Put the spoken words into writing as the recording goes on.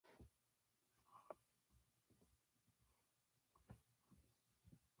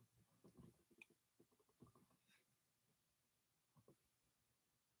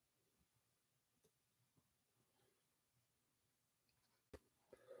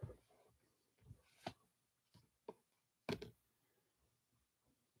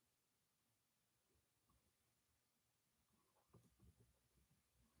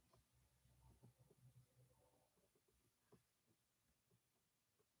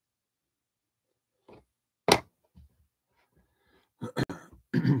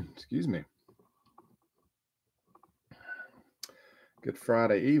Excuse me. Good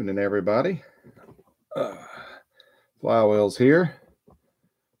Friday evening, everybody. Flywheels here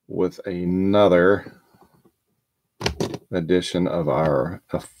with another edition of our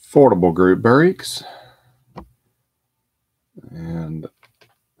affordable group breaks. And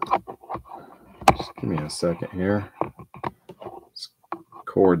just give me a second here. These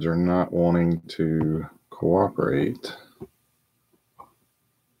cords are not wanting to cooperate.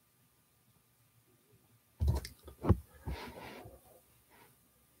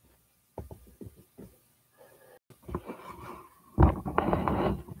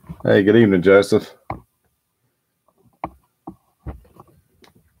 Hey, good evening, Joseph.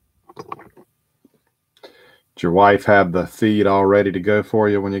 Did your wife have the feed all ready to go for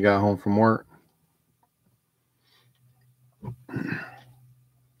you when you got home from work?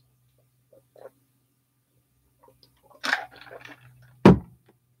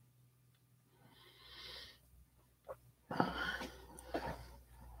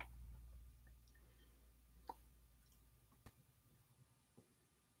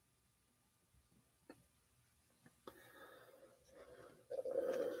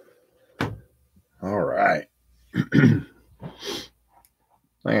 All right.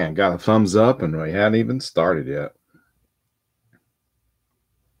 Man, got a thumbs up and we hadn't even started yet.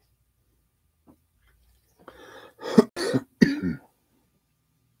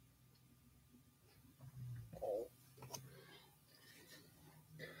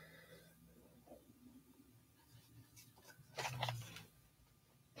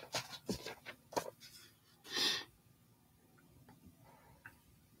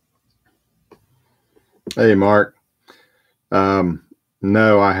 Hey, Mark.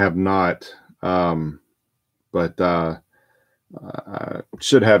 No, I have not. But I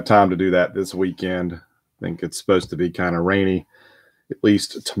should have time to do that this weekend. I think it's supposed to be kind of rainy, at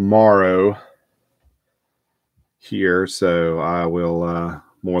least tomorrow here. So I will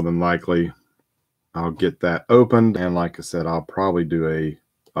more than likely, I'll get that opened. And like I said, I'll probably do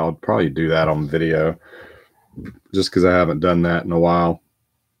that on video just because I haven't done that in a while.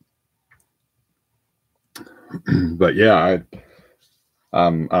 But yeah,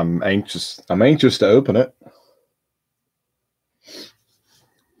 I'm anxious to open it.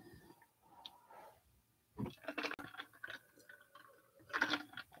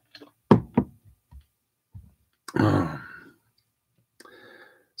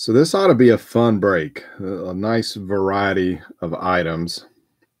 So this ought to be a fun break, a nice variety of items.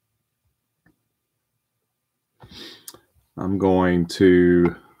 I'm going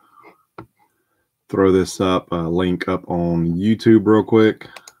to throw this up, link up on YouTube real quick.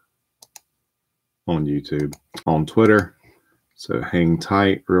 On YouTube, on Twitter. So hang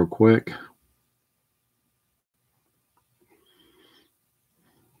tight real quick.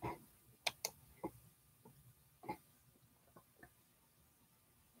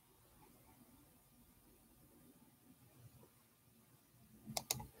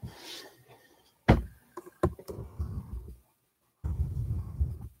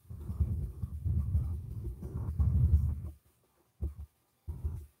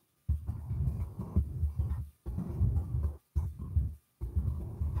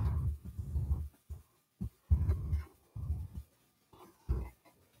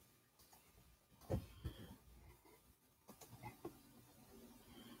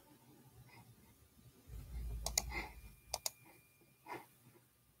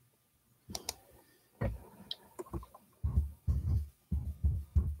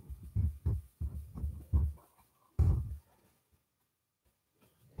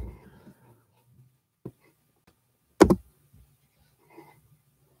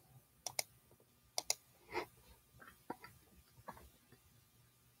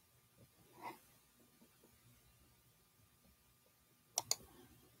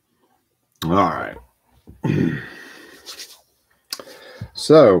 All right.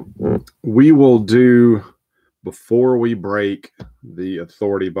 So we will do, before we break the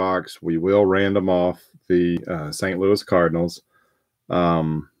authority box, we will random off the St. Louis Cardinals.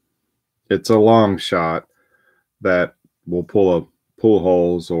 It's a long shot that we'll pull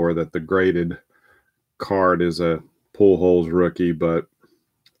holes, or that the graded card is a pull holes rookie, but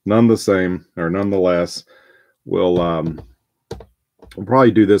nonetheless, we'll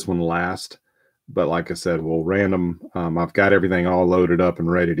probably do this one last. But like I said, we'll random. I've got everything all loaded up and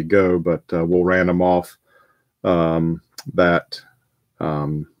ready to go, but we'll random off that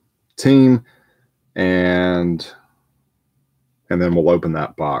team, and then we'll open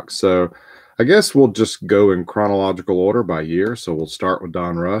that box. So I guess we'll just go in chronological order by year. So we'll start with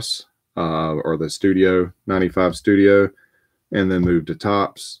Donruss, or the Studio 95 Studio. and then move to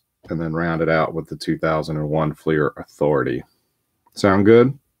Topps, and then round it out with the 2001 Fleer Authority. Sound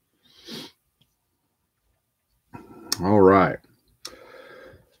good? All right.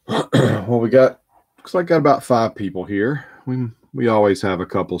 Well, we got, looks like got about 5 people here. We always have a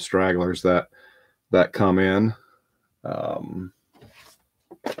couple stragglers that come in. I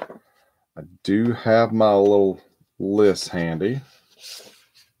do have my little list handy,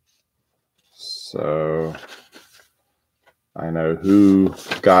 so I know who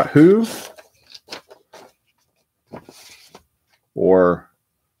got who, or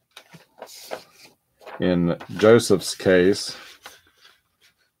in Joseph's case,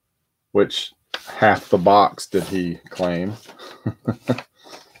 which half the box did he claim?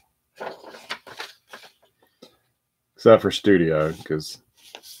 Except for Studio, because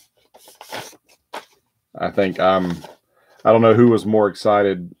I think I don't know who was more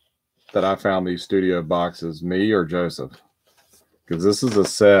excited that I found these Studio boxes, me or Joseph, because this is a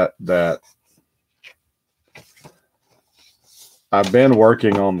set that I've been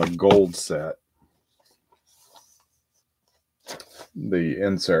working on the gold set, the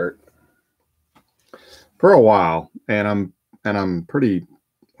insert, for a while, and I'm pretty,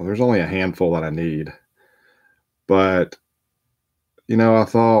 well, there's only a handful that I need, but you know, I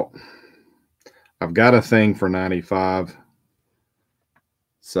thought I've got a thing for 95,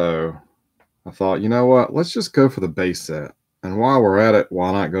 so I thought, you know what, let's just go for the base set, and while we're at it,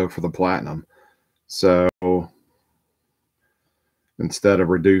 why not go for the platinum? So instead of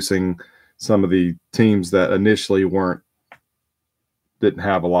reducing some of the teams that initially didn't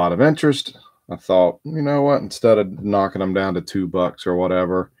have a lot of interest, I thought, you know what, instead of knocking them down to $2 or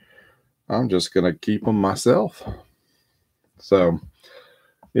whatever, I'm just going to keep them myself. So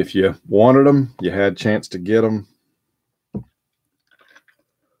if you wanted them, you had a chance to get them.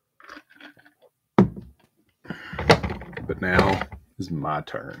 But now is my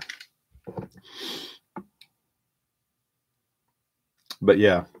turn. But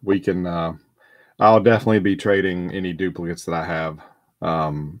yeah, we can, I'll definitely be trading any duplicates that I have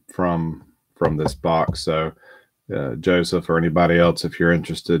from this box. So Joseph or anybody else, if you're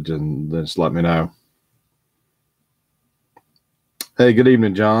interested, and just let me know. Hey, good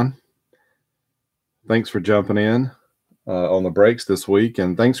evening, John. Thanks for jumping in on the breaks this week,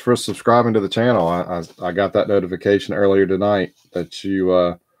 and thanks for subscribing to the channel. I got that notification earlier tonight that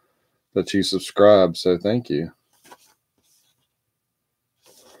you subscribed, so thank you.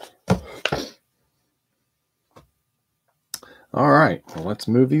 All right, well, let's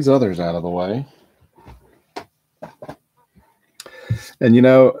move these others out of the way. And you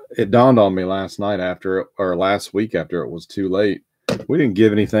know, it dawned on me last week after it was too late. We didn't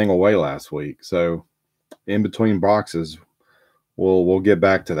give anything away last week, so in between boxes, we'll get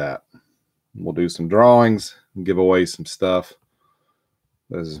back to that. We'll do some drawings and give away some stuff.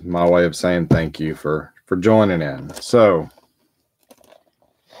 This is my way of saying thank you for joining in. So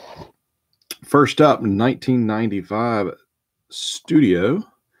first up, 1995 Studio.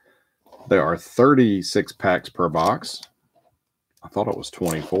 There are 36 packs per box. I thought it was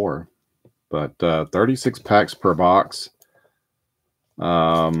 24, but 36 packs per box.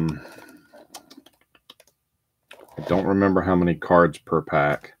 I don't remember how many cards per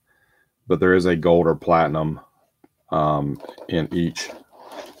pack, but there is a gold or platinum in each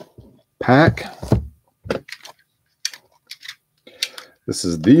pack. This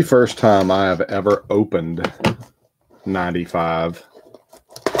is the first time I have ever opened 95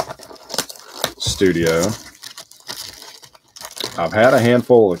 Studio. I've had a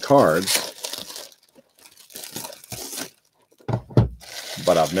handful of the cards,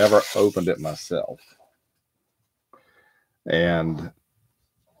 but I've never opened it myself. And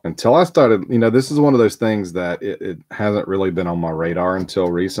until I started, you know, this is one of those things that it hasn't really been on my radar until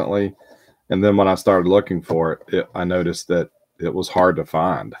recently. And then when I started looking for it, I noticed that it was hard to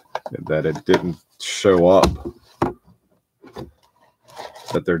find, that it didn't show up,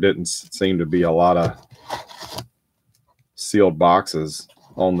 that there didn't seem to be a lot of sealed boxes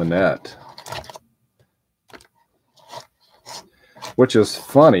on the net, which is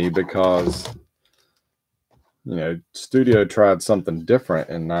funny because, you know, Studio tried something different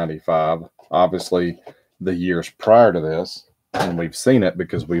in 95, obviously the years prior to this, and we've seen it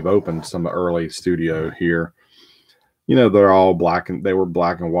because we've opened some early Studio here. You know, they're all black, and they were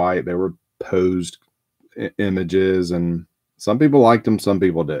black and white. They were posed images, and some people liked them, some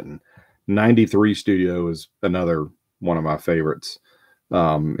people didn't. 93 Studio is another one of my favorites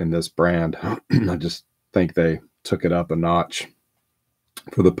in this brand. I just think they took it up a notch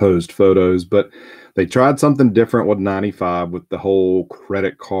for the posed photos, but they tried something different with 95 with the whole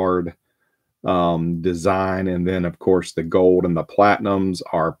credit card design. And then, of course, the gold and the platinums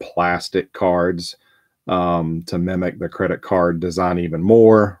are plastic cards to mimic the credit card design even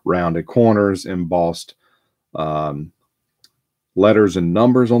more. Rounded corners, embossed letters and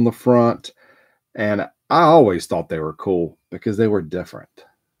numbers on the front. And I always thought they were cool because they were different.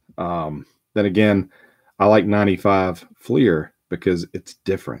 Then again, I like 95 Fleer because it's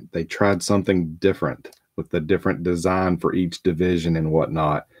different. They tried something different with the different design for each division and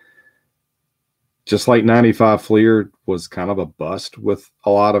whatnot. Just like 95 Fleer was kind of a bust with a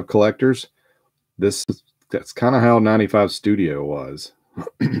lot of collectors, that's kind of how 95 Studio was.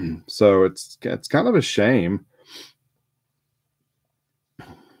 So it's kind of a shame.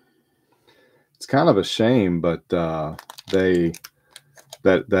 It's kind of a shame, but that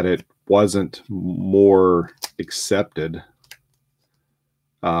it wasn't more accepted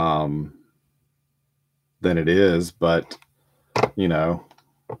than it is. But you know,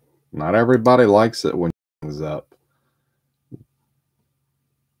 not everybody likes it when things up.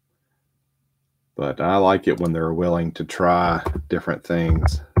 But I like it when they're willing to try different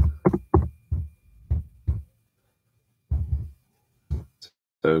things.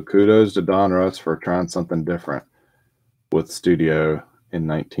 So kudos to Donruss for trying something different with Studio in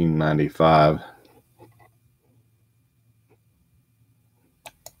 1995.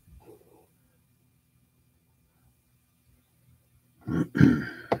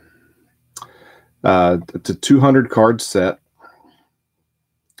 It's a 200 card set.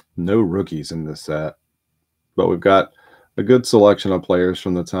 No rookies in this set, but we've got a good selection of players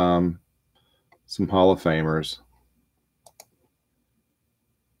from the time, some Hall of Famers.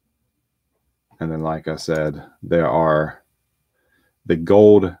 And then, like I said, the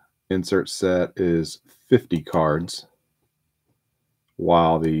gold insert set is 50 cards,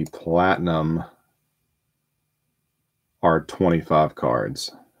 while the platinum are 25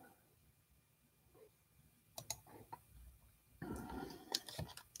 cards.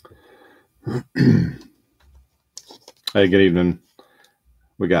 Hey, good evening.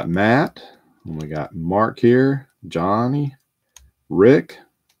 We got Matt, and we got Mark here, Johnny, Rick.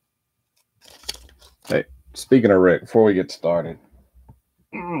 Hey, speaking of Rick, before we get started,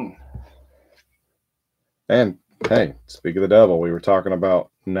 and hey, speak of the devil, we were talking about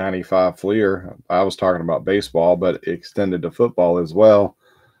 95 Fleer. I was talking about baseball, but extended to football as well.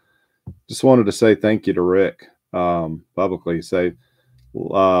 Just wanted to say thank you to Rick publicly, say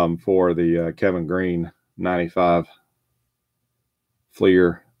for the Kevin Green 95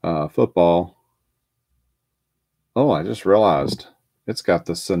 Fleer football. Oh, I just realized it's got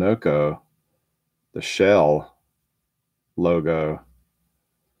the Sunoco, the shell logo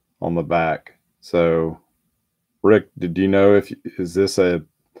on the back. So, Rick, did you know is this a?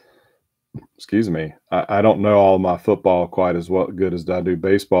 Excuse me, I don't know all my football quite as good as I do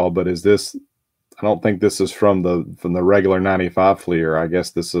baseball, but is this? I don't think this is from the regular 95 Fleer. I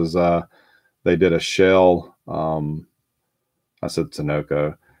guess this is they did a shell. I said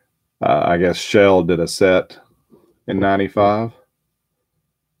Sunoco. I guess Shell did a set in 95.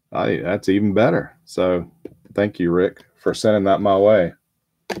 That's even better. So thank you, Rick, for sending that my way.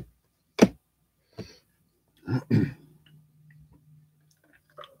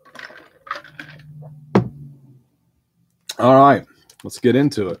 All right, let's get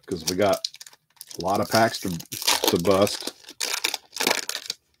into it because we got a lot of packs to bust.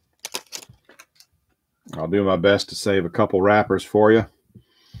 I'll do my best to save a couple wrappers for you,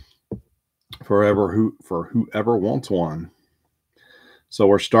 for whoever wants one. So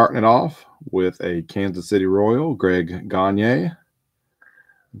we're starting it off with a Kansas City Royal, Greg Gagne.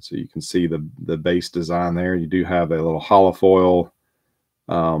 So you can see the base design there. You do have a little holofoil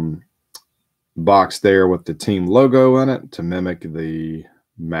box there with the team logo in it to mimic the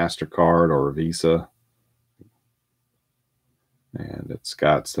MasterCard or Visa. And it's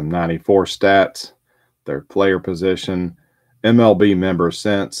got some 94 stats, their player position, MLB member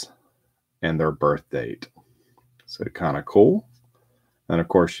since, and their birth date. So kind of cool. And of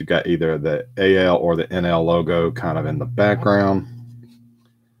course, you got either the AL or the NL logo kind of in the background.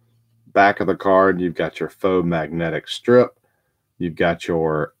 Back of the card, you've got your faux magnetic strip. You've got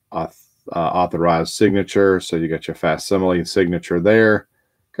your authorized signature. So you got your facsimile signature there.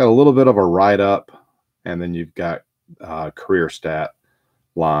 Got a little bit of a write-up. And then you've got career stat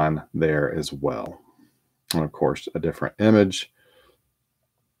line there as well. And of course, a different image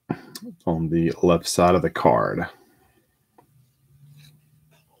on the left side of the card.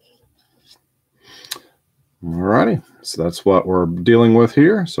 Alrighty, so that's what we're dealing with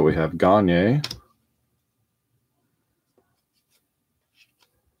here. So we have Gagne.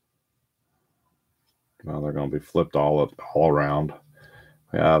 Well, they're going to be flipped all around.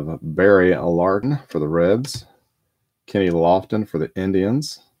 We have Barry Larkin for the Reds, Kenny Lofton for the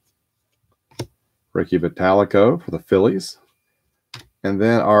Indians, Ricky Vitalico for the Phillies, and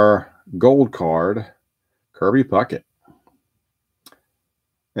then our gold card, Kirby Puckett.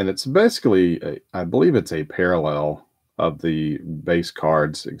 And it's basically, I believe it's a parallel of the base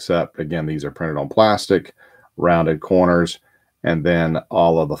cards, except, again, these are printed on plastic, rounded corners, and then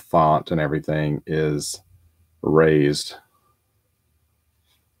all of the font and everything is raised.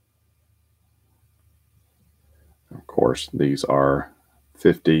 Of course, these are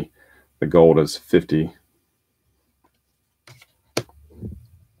 50. The gold is 50.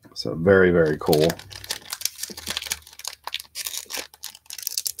 So very, very cool.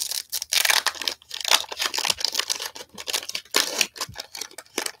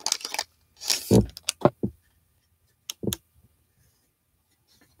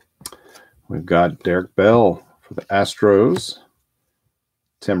 We've got Derek Bell for the Astros,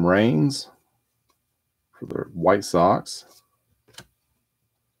 Tim Raines for the White Sox,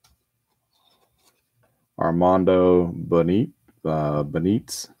 Armando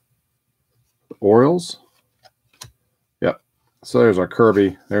Benitez, Orioles. Yep. So there's our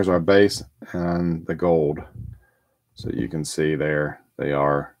Kirby, there's our base, and the gold. So you can see there they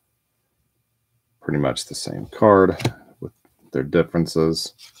are pretty much the same card with their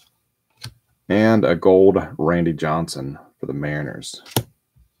differences. And a gold Randy Johnson for the Mariners.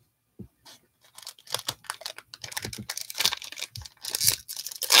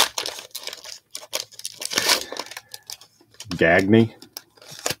 Gagne?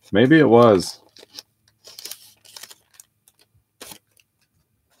 Maybe it was.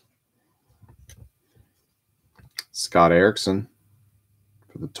 Scott Erickson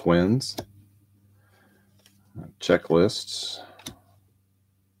for the Twins. Checklists.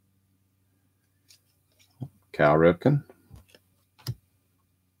 Cal Ripken.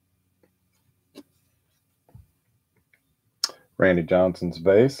 Randy Johnson's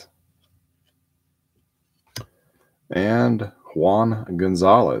base. And Juan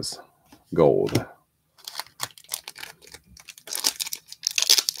Gonzalez, gold.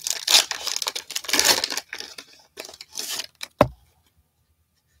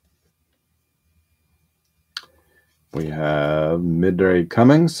 We have Midday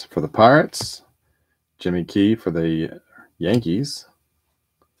Cummings for the Pirates, Jimmy Key for the Yankees,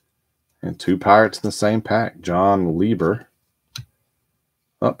 and two Pirates in the same pack, John Lieber.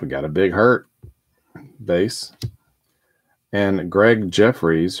 Oh, we got a big hurt base. And Greg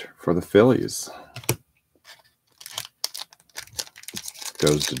Jeffries for the Phillies.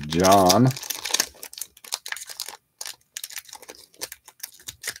 Goes to John.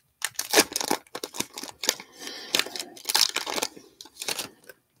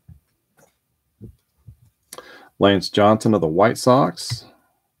 Lance Johnson of the White Sox.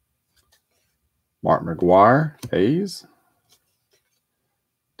 Mark McGwire, A's.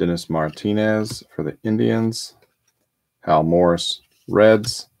 Dennis Martinez for the Indians. Hal Morris,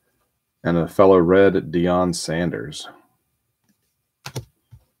 Reds. And a fellow Red, Deion Sanders.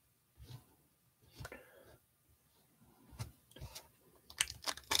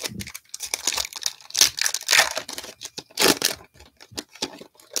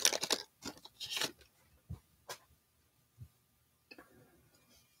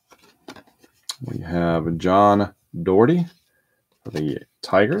 We have John Doherty for the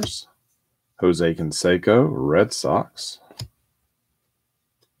Tigers. Jose Canseco, Red Sox.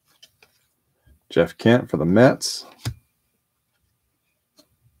 Jeff Kent for the Mets.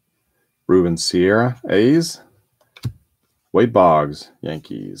 Ruben Sierra, A's. Wade Boggs,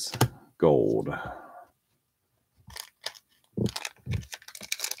 Yankees, gold.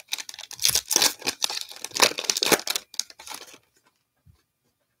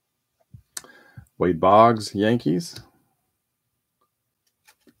 Wade Boggs, Yankees.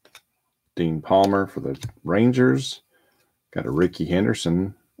 Dean Palmer for the Rangers. Got a Ricky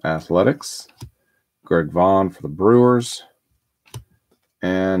Henderson, Athletics. Greg Vaughn for the Brewers.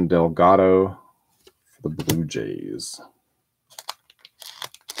 And Delgado for the Blue Jays.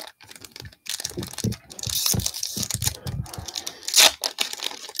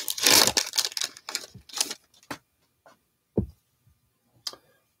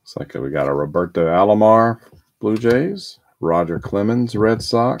 Looks like we got a Roberto Alomar, Blue Jays. Roger Clemens, Red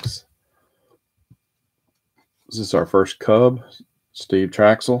Sox. This is our first Cub, Steve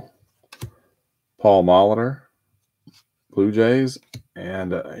Traxel. Paul Molitor, Blue Jays.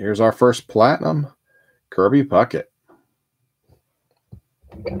 And here's our first Platinum, Kirby Puckett.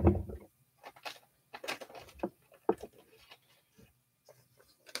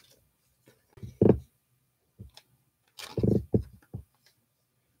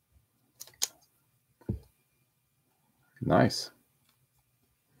 Nice.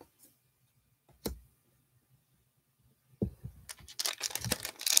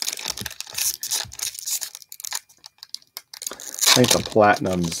 I think the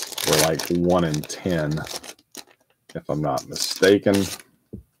platinums were like 1 in 10, if I'm not mistaken.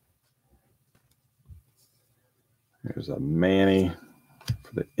 Here's a Manny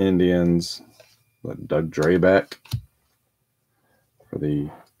for the Indians. Doug Drabek for the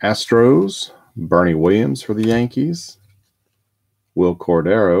Astros. Bernie Williams for the Yankees. Will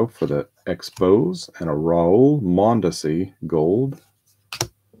Cordero for the Expos. And a Raul Mondesi gold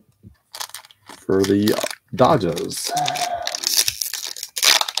for the Dodgers.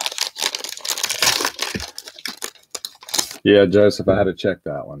 Yeah, Joseph, I had to check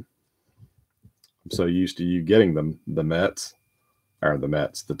that one. I'm so used to you getting the Mets, or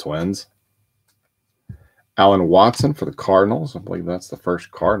the Twins. Alan Watson for the Cardinals. I believe that's the first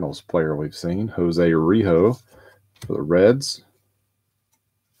Cardinals player we've seen. Jose Rijo for the Reds.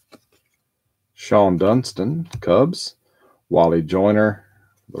 Sean Dunston, Cubs. Wally Joyner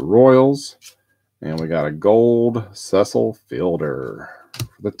for the Royals. And we got a gold Cecil Fielder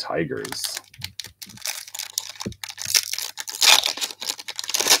for the Tigers.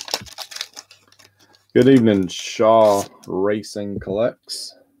 Good evening, Shaw Racing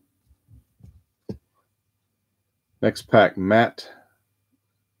Collects. Next pack, Matt.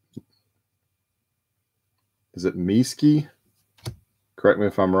 Is it Miski? Correct me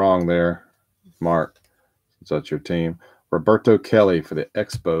if I'm wrong there, Mark, since that's your team. Roberto Kelly for the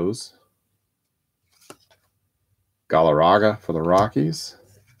Expos. Galarraga for the Rockies.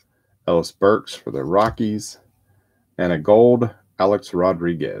 Ellis Burks for the Rockies. And a gold Alex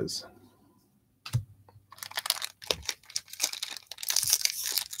Rodriguez.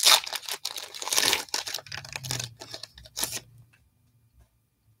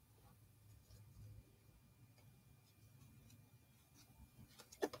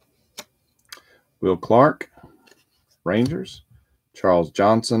 Will Clark, Rangers. Charles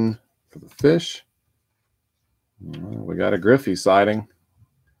Johnson for the Fish. We got a Griffey sighting.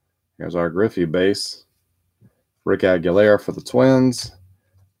 Here's our Griffey base. Rick Aguilera for the Twins.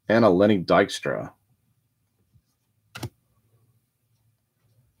 And a Lenny Dykstra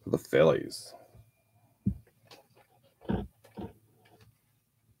for the Phillies.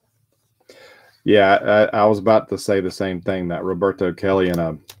 Yeah, I was about to say the same thing. That Roberto Kelly in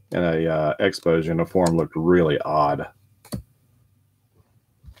a Expos uniform looked really odd.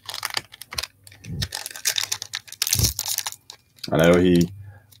 I know he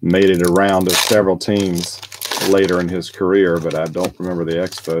made it around to several teams later in his career, but I don't remember the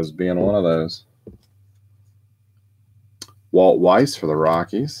Expos being one of those. Walt Weiss for the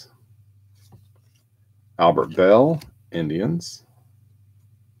Rockies. Albert Bell, Indians.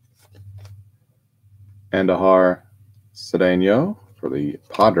 Andahar Cedeno for the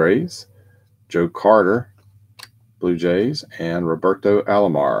Padres. Joe Carter, Blue Jays. And Roberto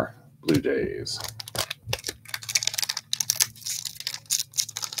Alomar, Blue Jays.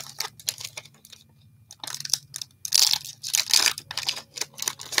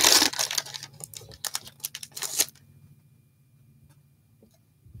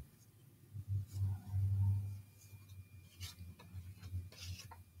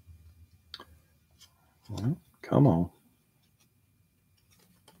 Well, come on.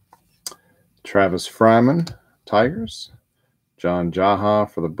 Travis Fryman, Tigers. John Jaha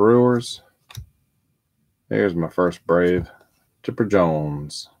for the Brewers. There's my first Brave. Chipper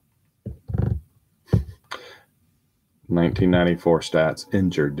Jones. 1994 stats.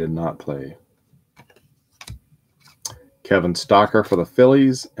 Injured, did not play. Kevin Stocker for the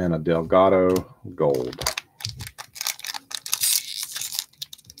Phillies. And a Delgado gold.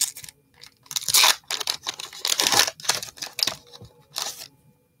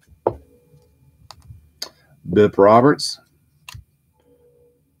 Bip Roberts.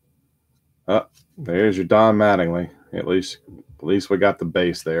 Oh, there's your Don Mattingly. At least we got the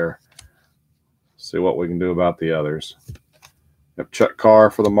base there. See what we can do about the others. We have Chuck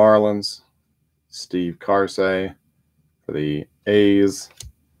Carr for the Marlins. Steve Carsey for the A's.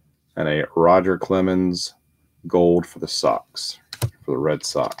 And a Roger Clemens gold for the Sox, for the Red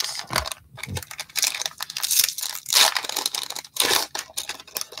Sox.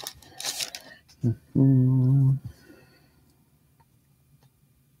 We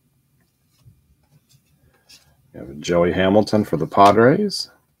have Joey Hamilton for the Padres.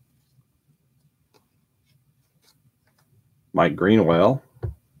 Mike Greenwell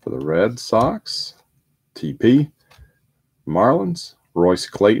for the Red Sox. TP. Marlins. Royce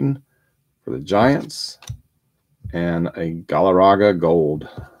Clayton for the Giants. And a Galarraga gold.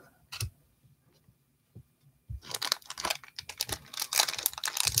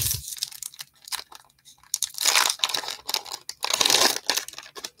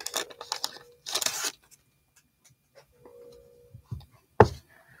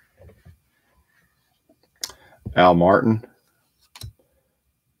 Al Martin,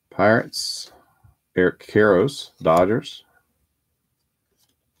 Pirates. Eric Karros, Dodgers.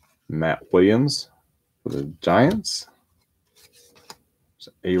 Matt Williams for the Giants.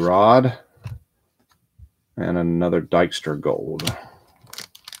 A-Rod. And another Dykstra Gold.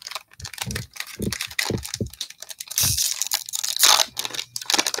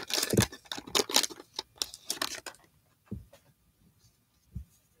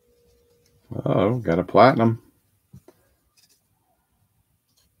 Oh, got a platinum.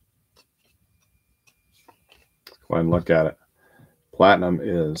 Go ahead and look at it. Platinum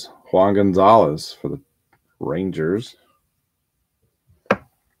is Juan Gonzalez for the Rangers.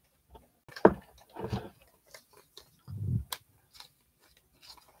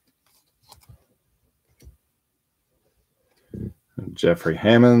 Jeffrey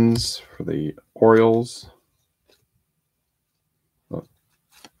Hammonds for the Orioles. Oh.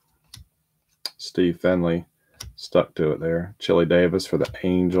 Steve Finley stuck to it there. Chili Davis for the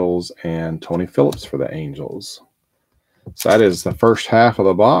Angels and Tony Phillips for the Angels. So that is the first half of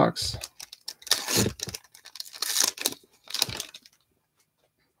the box.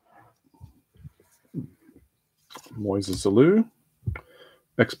 Moises Alou,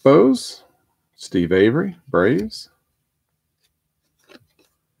 Expos. Steve Avery, Braves.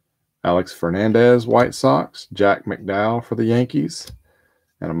 Alex Fernandez, White Sox. Jack McDowell for the Yankees.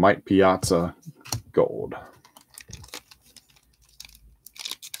 And a Mike Piazza Gold.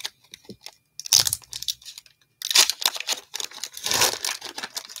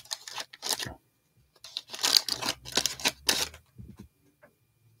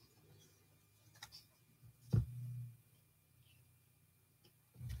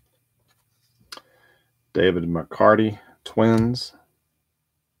 David McCarty, Twins.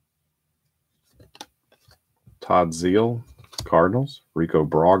 Todd Zeile, Cardinals. Rico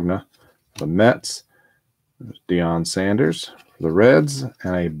Brogna, the Mets. Deion Sanders for the Reds.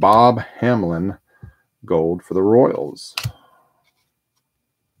 And a Bob Hamlin Gold for the Royals.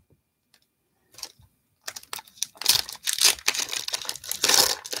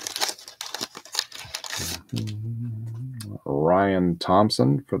 Ryan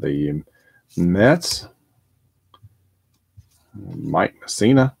Thompson for the Mets. Mike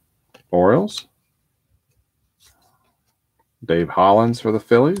Messina, Orioles. Dave Hollins for the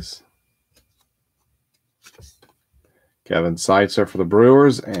Phillies. Kevin Seitzer for the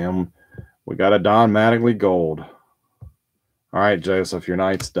Brewers. And we got a Don Mattingly Gold. All right, Joseph, your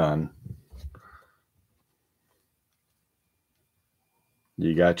night's done.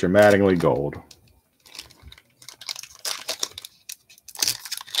 You got your Mattingly Gold.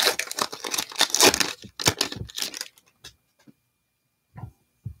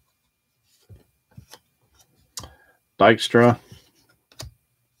 Dykstra.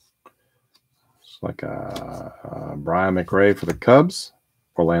 It's like a Brian McRae for the Cubs.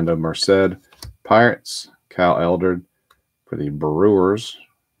 Orlando Merced, Pirates. Cal Eldred for the Brewers.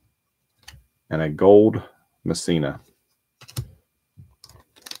 And a gold Messina.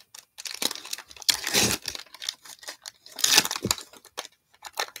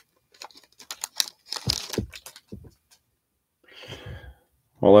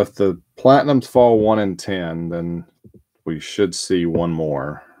 Well, if the platinums fall 1 in 10, then we should see one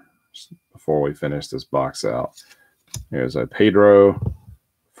more before we finish this box out. Here's a Pedro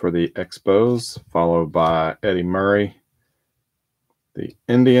for the Expos, followed by Eddie Murray, the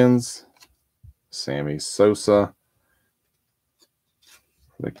Indians, Sammy Sosa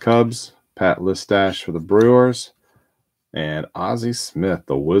for the Cubs, Pat Listash for the Brewers, and Ozzie Smith,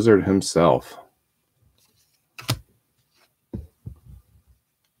 the Wizard himself.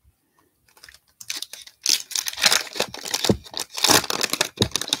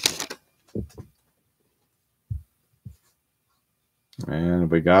 And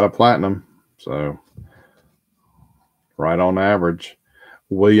we got a platinum, so right on average.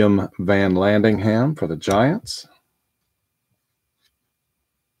 William Van Landingham for the Giants.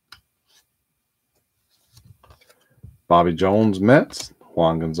 Bobby Jones, Mets.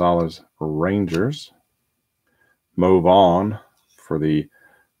 Juan Gonzalez, Rangers. Mo Vaughn for the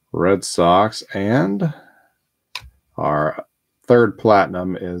Red Sox. And our third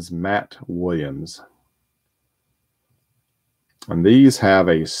platinum is Matt Williams. And these have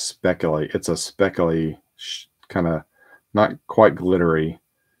a speckly, it's a speckly, kind of not quite glittery,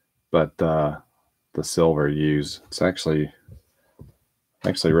 but the silver used. It's actually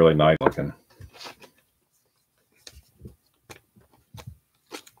really nice looking.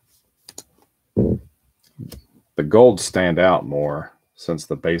 The golds stand out more since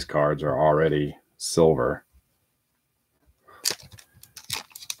the base cards are already silver.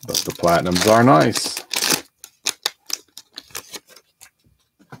 But the platinums are nice.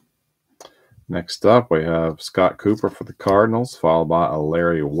 Next up, we have Scott Cooper for the Cardinals, followed by a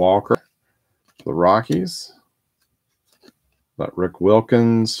Larry Walker for the Rockies. Got Rick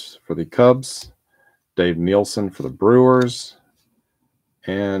Wilkins for the Cubs, Dave Nielsen for the Brewers,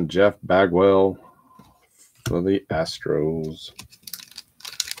 and Jeff Bagwell for the Astros.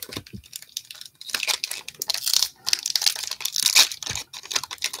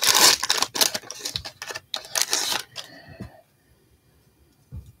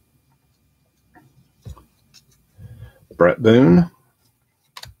 Brett Boone,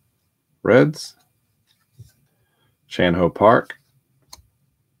 Reds. Chan-Ho Park,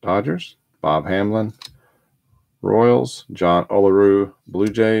 Dodgers. Bob Hamlin, Royals. John Olerud, Blue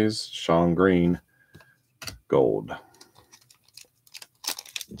Jays. Sean Green, Gold.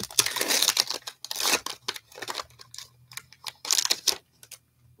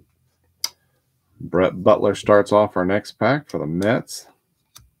 Brett Butler starts off our next pack for the Mets,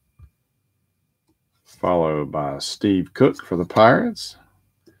 followed by Steve Cook for the Pirates.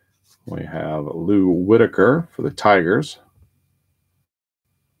 We have Lou Whitaker for the Tigers,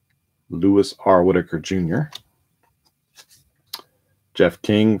 Lewis R. Whitaker Jr., Jeff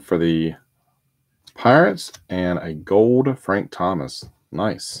King for the Pirates, and a gold Frank Thomas.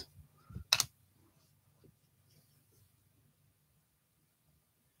 Nice.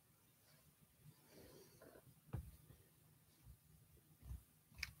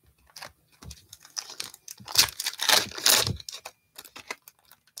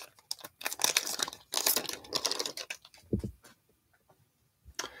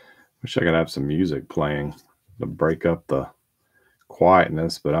 Wish I could have some music playing to break up the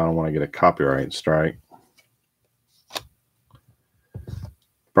quietness, but I don't want to get a copyright strike.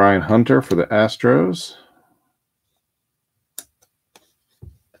 Brian Hunter for the Astros.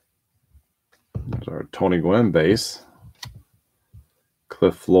 There's our Tony Gwynn base.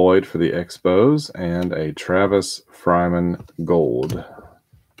 Cliff Floyd for the Expos, and a Travis Fryman gold.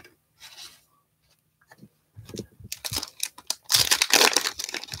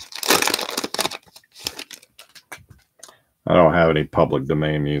 I don't have any public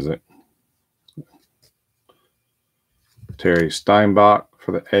domain music. Terry Steinbach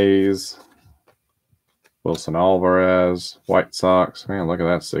for the A's. Wilson Alvarez, White Sox. Man, look at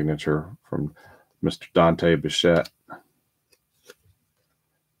that signature from Mr. Dante Bichette.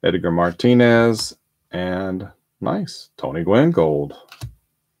 Edgar Martinez, and nice, Tony Gwynn gold.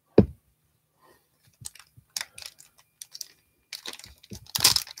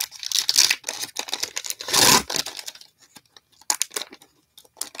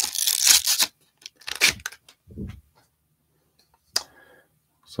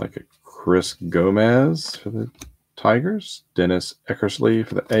 Looks like a Chris Gomez for the Tigers, Dennis Eckersley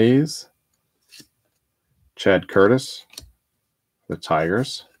for the A's, Chad Curtis for the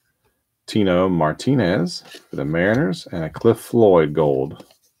Tigers, Tino Martinez for the Mariners, and a Cliff Floyd gold.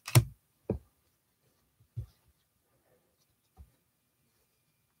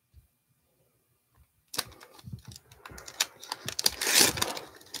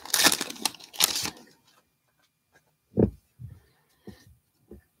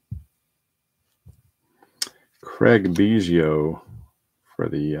 Craig Biggio for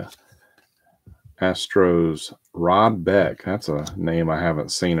the Astros, Rod Beck. That's a name I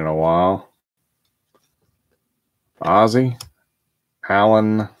haven't seen in a while. Ozzie,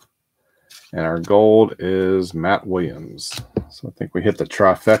 Allen, and our gold is Matt Williams. So I think we hit the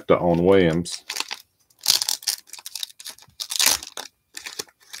trifecta on Williams.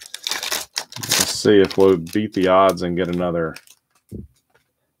 Let's see if we'll beat the odds and get another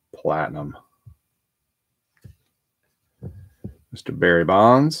platinum. Mr. Barry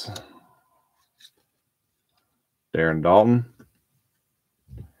Bonds, Darren Dalton.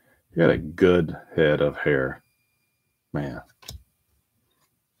 He had a good head of hair, man.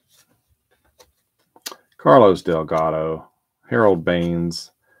 Carlos Delgado, Harold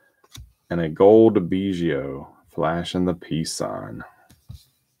Baines, and a gold Biggio flashing the peace sign.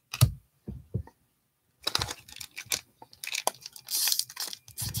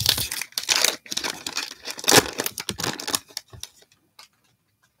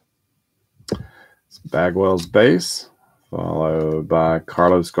 Bagwell's base, followed by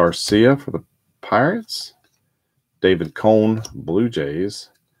Carlos Garcia for the Pirates, David Cone, Blue Jays,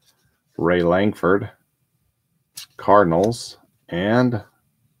 Ray Langford, Cardinals, and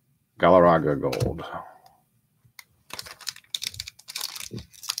Galarraga gold.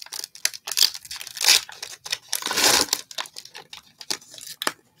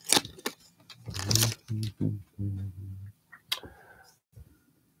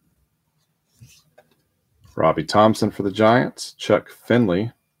 Robbie Thompson for the Giants, Chuck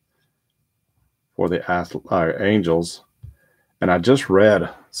Finley for the Angels. And I just read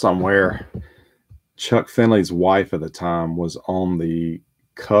somewhere Chuck Finley's wife at the time was on the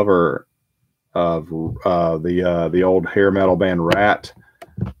cover of the old hair metal band Rat.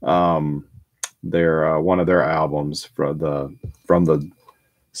 Their one of their albums from the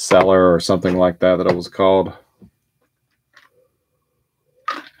Cellar or something like that it was called.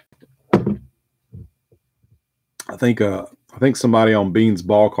 I think somebody on Bean's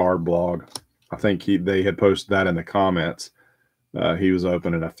Ball Card blog, I think they had posted that in the comments. He was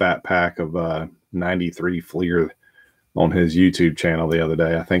opening a fat pack of 93 Fleer on his YouTube channel the other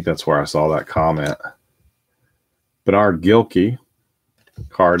day. I think that's where I saw that comment. Bernard Gilkey,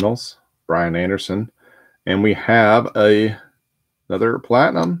 Cardinals, Brian Anderson, and we have another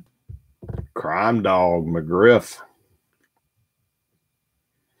platinum, Crime Dog McGriff.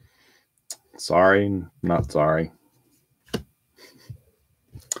 Sorry, not sorry.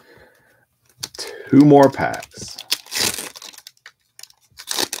 2 more packs.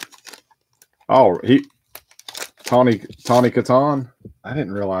 Oh, Tawny Kitaen. I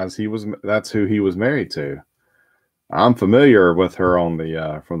didn't realize that's who he was married to. I'm familiar with her on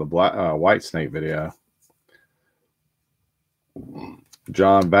the from the White Snake video.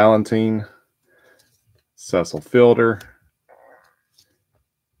 John Valentine, Cecil Fielder,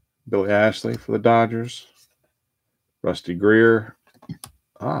 Billy Ashley for the Dodgers, Rusty Greer.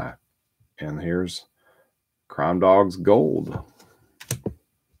 And here's Crime Dogs Gold.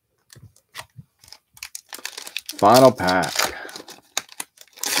 Final pack.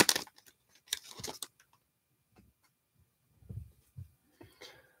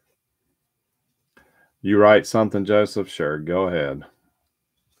 You write something, Joseph? Sure, go ahead.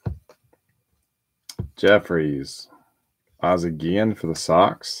 Jeffries, Ozagian for the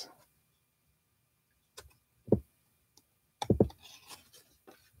Sox.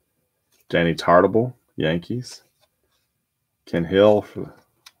 Danny Tartable, Yankees. Ken Hill for the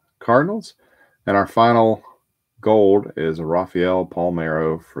Cardinals. And our final gold is Rafael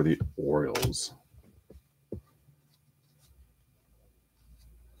Palmeiro for the Orioles.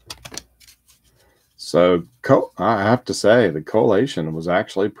 So I have to say the collation was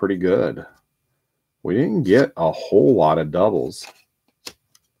actually pretty good. We didn't get a whole lot of doubles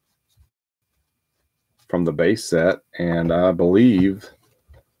from the base set, and I believe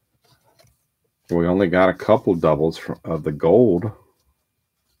we only got a couple doubles of the gold.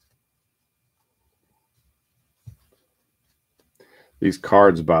 These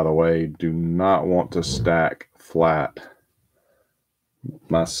cards, by the way, do not want to stack flat.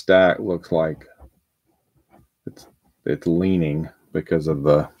 My stack looks like it's leaning because of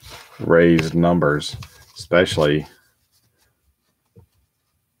the raised numbers, especially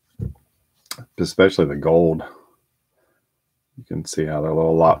the gold. You can see how they're a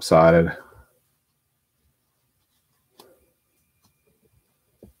little lopsided.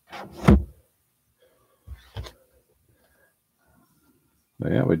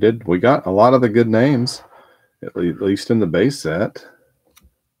 But yeah, we got a lot of the good names, at least in the base set.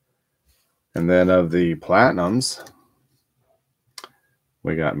 And then of the platinums,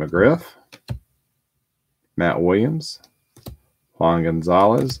 we got McGriff, Matt Williams, Juan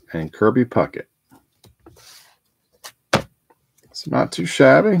Gonzalez, and Kirby Puckett. It's not too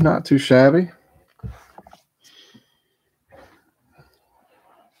shabby, not too shabby.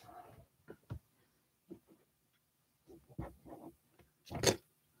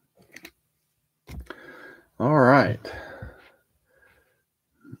 All right.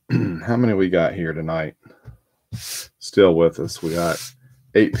 How many we got here tonight? Still with us. We got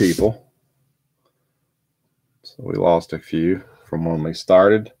 8 people. So we lost a few from when we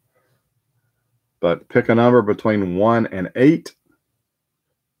started. But pick a number between 1 and 8,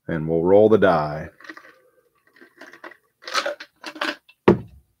 and we'll roll the die.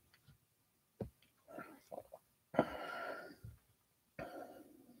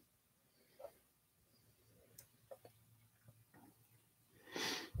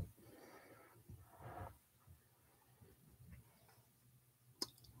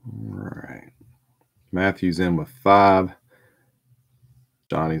 All right. Matthew's in with 5.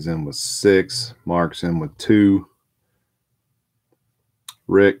 Johnny's in with 6. Mark's in with 2.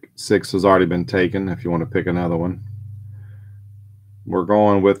 Rick, 6 has already been taken if you want to pick another one. We're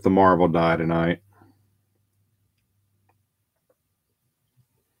going with the Marvel die tonight.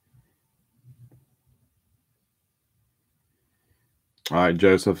 All right,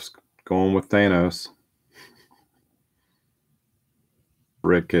 Joseph's going with Thanos.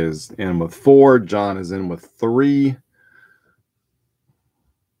 Rick is in with 4. John is in with 3.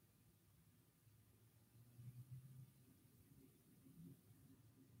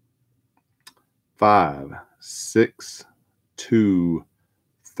 5, 6, 2,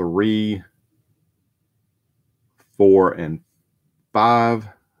 3, 4, and 5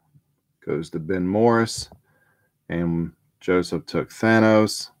 goes to Ben Morris. And Joseph took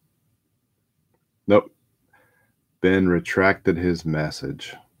Thanos. Nope. Ben retracted his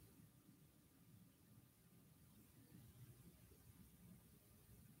message.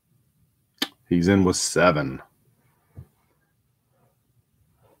 He's in with 7.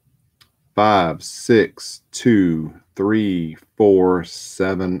 5, 6, 2, 3, 4,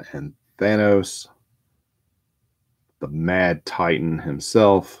 7, and Thanos, the Mad Titan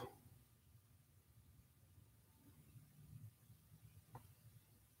himself.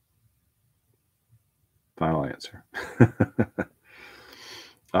 Final answer.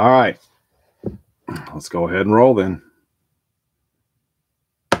 All right. Let's go ahead and roll then.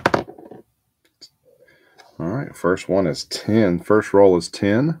 All right. First one is 10. First roll is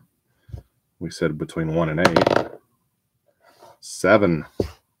 10. We said between 1 and 8. 7.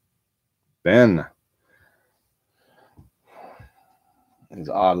 Ben is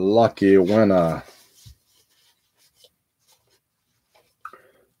our lucky winner.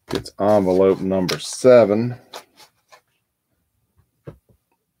 Gets envelope number 7.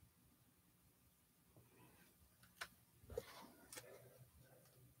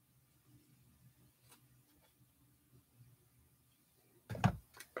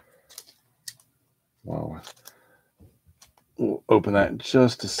 Well, we'll open that in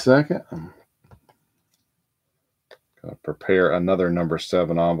just a second. I'm going to prepare another number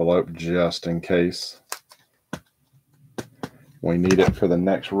 7 envelope just in case we need it for the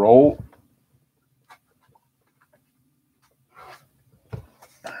next roll.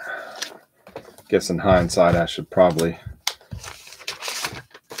 Guess in hindsight, I should probably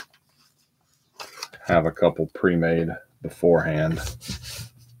have a couple pre-made beforehand.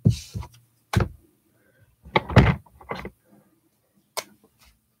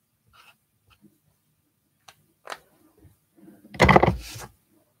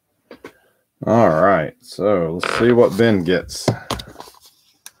 All right, so let's see what Ben gets.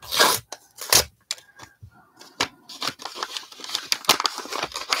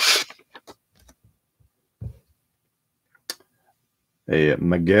 A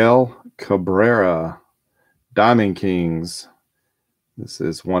Miguel Cabrera, Diamond Kings. This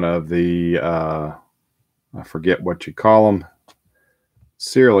is one of the, I forget what you call them,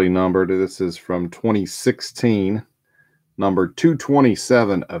 serially numbered. This is from 2016, number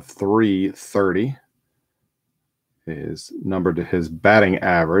 227 of 330. Is numbered to his batting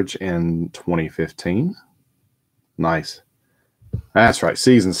average in 2015. Nice. That's right,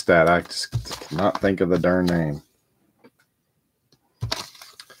 season stat. I just cannot think of the darn name.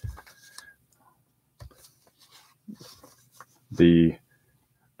 The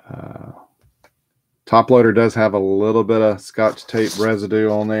top loader does have a little bit of Scotch tape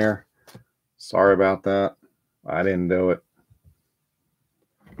residue on there. Sorry about that. I didn't do it.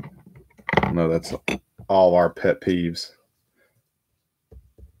 No, that's all of our pet peeves.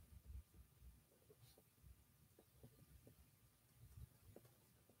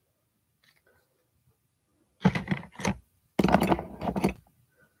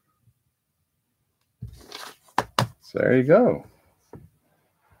 So there you go.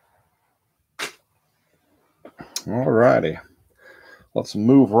 All righty. Let's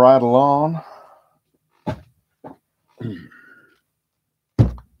move right along.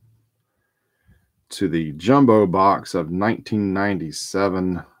 To the jumbo box of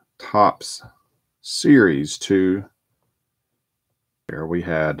 1997 Topps Series 2. There we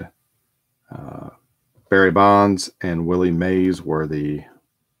had Barry Bonds and Willie Mays were the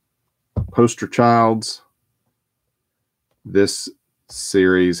poster childs. This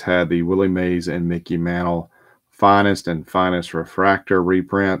series had the Willie Mays and Mickey Mantle finest and finest refractor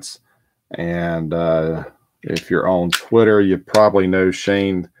reprints. And if you're on Twitter, you probably know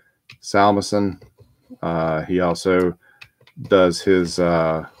Shane Salmison. He also does his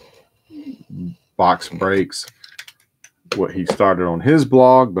box breaks, what he started on his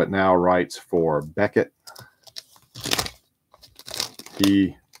blog, but now writes for Beckett.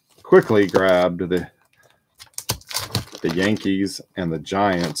 He quickly grabbed the Yankees and the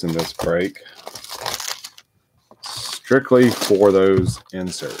Giants in this break, strictly for those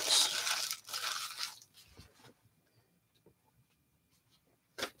inserts.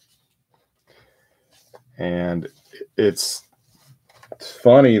 And it's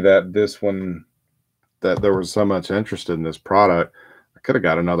funny that this one, that there was so much interest in this product. I could have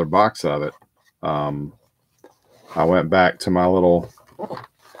got another box of it. I went back to my little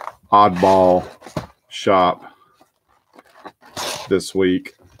oddball shop this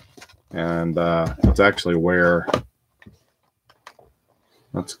week And it's actually where,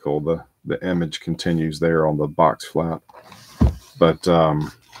 that's cool, the image continues there on the box flap. But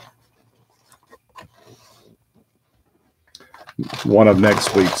one of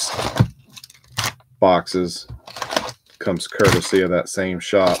next week's boxes comes courtesy of that same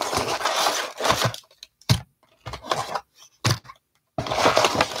shop.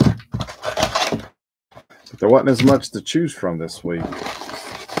 But there wasn't as much to choose from this week,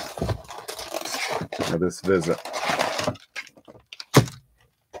 or this visit.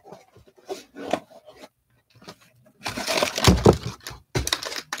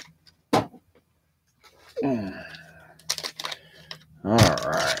 All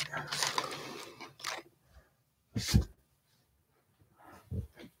right.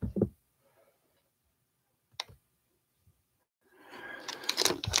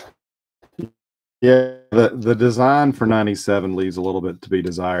 Yeah, the design for 97 leaves a little bit to be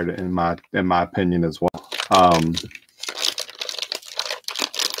desired in my opinion as well.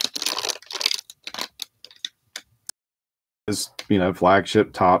 Is, you know,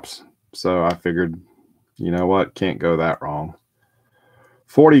 flagship tops, so I figured, you know what, can't go that wrong.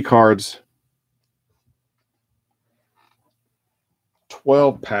 40 cards,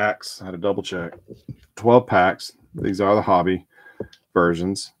 12 packs. I had to double check. 12 packs. These are the hobby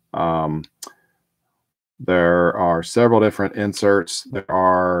versions. There are several different inserts. There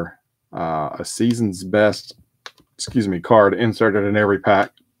are a season's best, card inserted in every pack.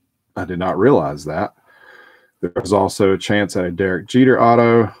 I did not realize that. There's also a chance at a Derek Jeter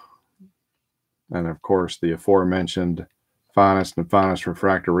auto. And of course, the aforementioned finest and finest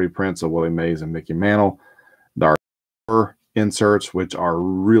refractor reprints of Willie Mays and Mickey Mantle. There are inserts, which are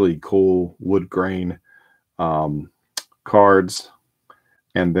really cool wood grain cards.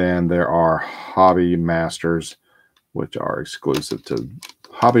 And then there are Hobby Masters, which are exclusive to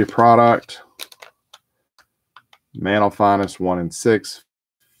Hobby Product. Mantle Finest 1 and 6.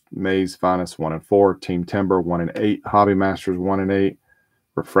 Mays Finest 1 and 4. Team Timber 1 and 8. Hobby Masters 1 and 8.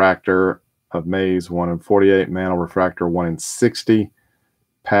 Refractor of Mays 1 and 48. Mantle Refractor 1 and 60.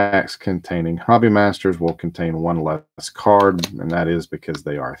 Packs containing Hobby Masters will contain one less card, and that is because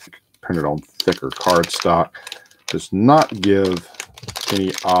they are printed on thicker cardstock. Does not give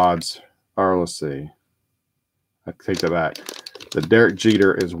any odds. Or let's see. I take that back. The Derek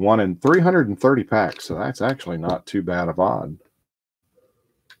Jeter is 1 in 330 packs, so that's actually not too bad of odd.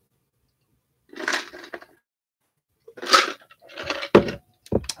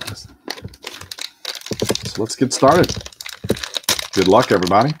 So let's get started. Good luck,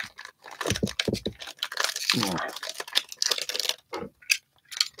 everybody.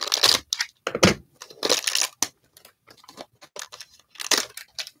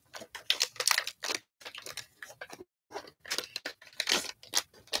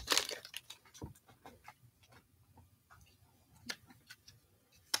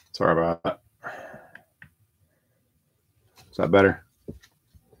 Sorry about that. Is that better?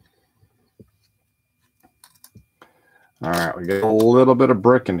 All right, we got a little bit of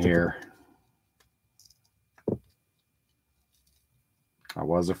brick in here. I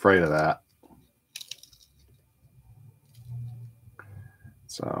was afraid of that.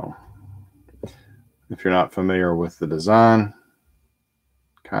 So, if you're not familiar with the design,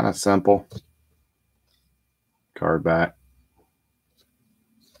 kind of simple. Card back.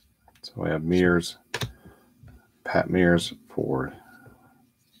 So we have Mears, Pat Mears for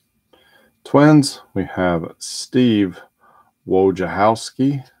Twins. We have Steve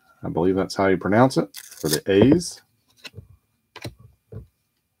Wojciechowski, I believe that's how you pronounce it, for the A's.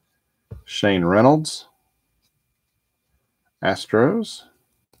 Shane Reynolds, Astros.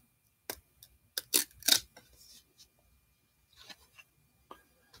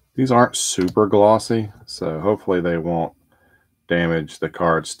 These aren't super glossy, so hopefully they won't damage the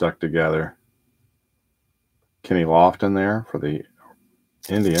cards stuck together. Kenny Lofton there for the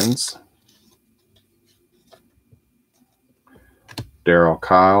Indians. Darryl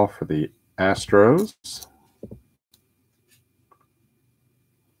Kyle for the Astros.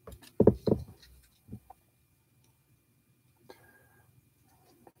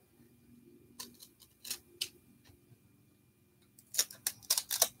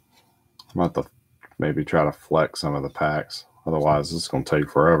 I'm about to maybe try to flex some of the packs. Otherwise, this is going to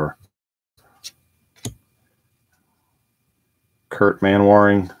take forever. Kurt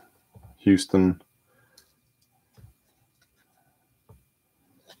Manwaring, Houston.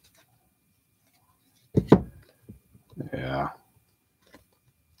 Yeah.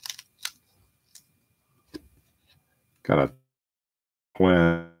 Got a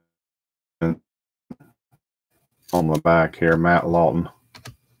twin on the back here, Matt Lawton.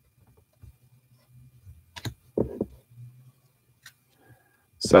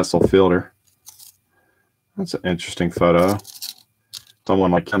 Cecil Fielder. That's an interesting photo.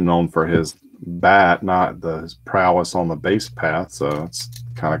 Someone like him known for his bat, not his prowess on the base path. So it's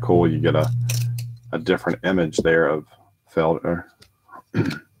kind of cool. You get a different image there of Fielder.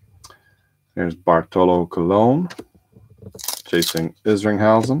 There's Bartolo Colon, Jason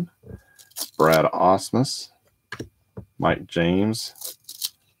Isringhausen, Brad Ausmus, Mike James,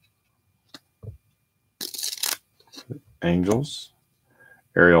 Angels,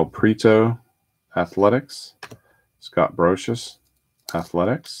 Ariel Prieto, Athletics, Scott Brocious,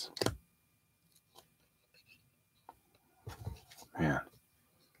 Athletics. Man.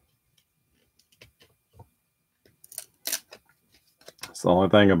 It's the only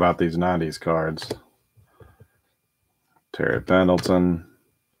thing about these 90s cards. Terry Pendleton.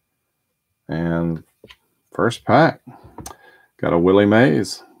 And first pack. Got a Willie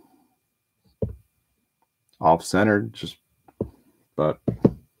Mays. Off-centered, but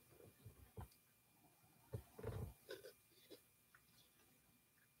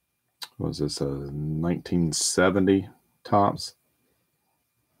was this a 1970 Topps?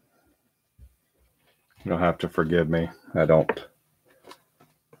 You'll have to forgive me. I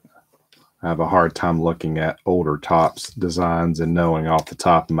have a hard time looking at older Topps designs and knowing off the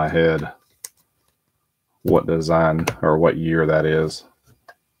top of my head what design or what year that is.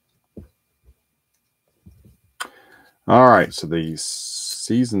 All right, so the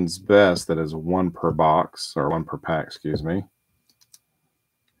season's best, that is 1 per box, or 1 per pack, excuse me.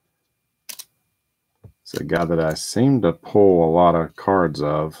 It's a guy that I seem to pull a lot of cards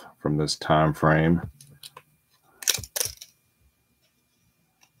of from this time frame.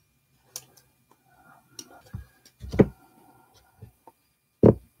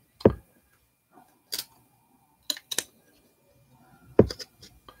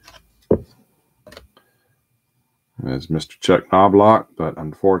 Is Mr. Chuck Knobloch, but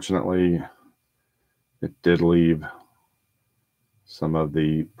unfortunately it did leave some of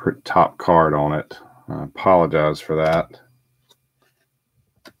the top card on it. I apologize for that.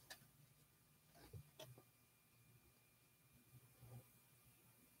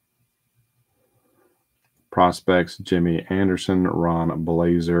 Prospects: Jimmy Anderson, Ron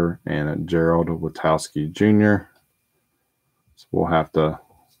Blazer, and Gerald Witowski Jr. So we'll have to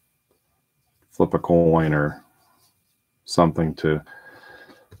flip a coin or something to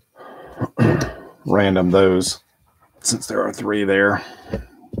random those, since there are 3 there.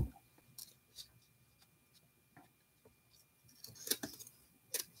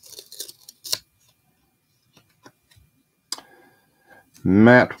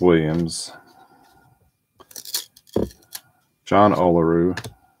 Matt Williams, John Olerud,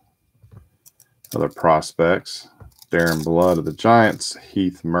 other prospects: Darren Blood of the Giants,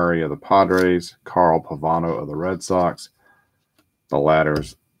 Heath Murray of the Padres, Carl Pavano of the Red Sox. The latter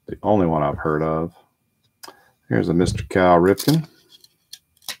is the only one I've heard of. Here's a Mr. Cal Ripken.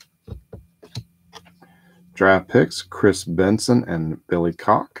 Draft picks: Chris Benson and Billy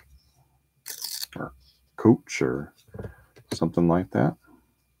Koch, or Cooch, or something like that.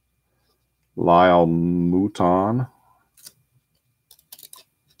 Lyle Mouton,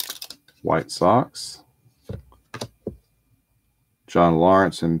 White Sox. John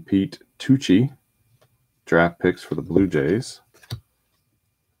Lawrence and Pete Tucci, draft picks for the Blue Jays.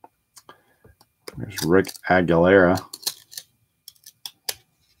 There's Rick Aguilera,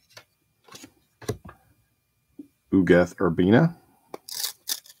 Ugeth Urbina,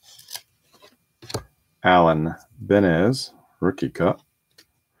 Alan Benez, Rookie Cup,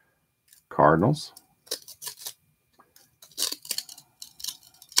 Cardinals.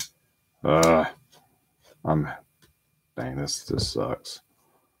 Dang, this sucks.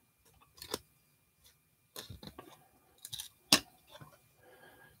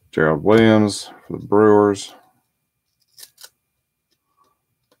 Gerald Williams for the Brewers.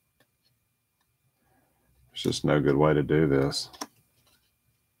 There's just no good way to do this.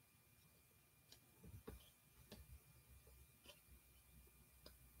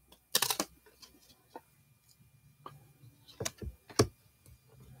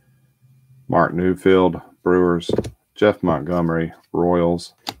 Mark Newfield, Brewers. Jeff Montgomery,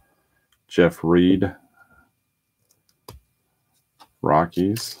 Royals. Jeff Reed,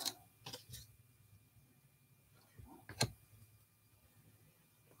 Rockies.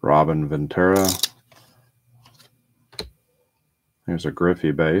 Robin Ventura. Here's a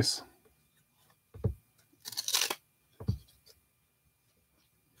Griffey base.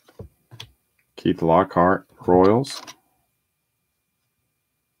 Keith Lockhart, Royals.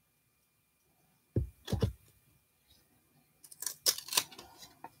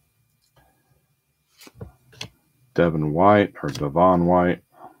 Devin White, or Devon White,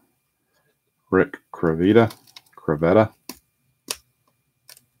 Rick Cravetta.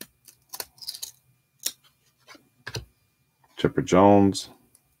 Chipper Jones.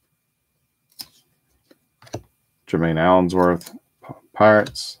 Jermaine Allensworth,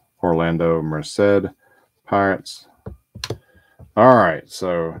 Pirates. Orlando Merced, Pirates. All right,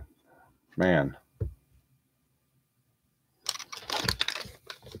 so, man.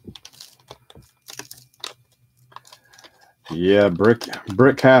 Yeah,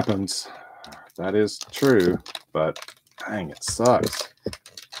 brick happens. That is true, but dang, it sucks.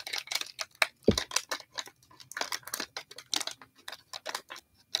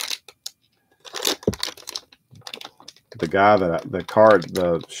 The guy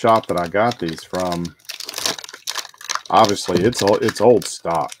the shop that I got these from, obviously it's old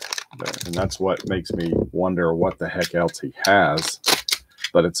stock, and that's what makes me wonder what the heck else he has.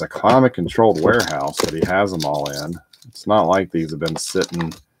 But it's a climate controlled warehouse that he has them all in. It's not like these have been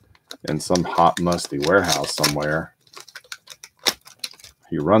sitting in some hot, musty warehouse somewhere.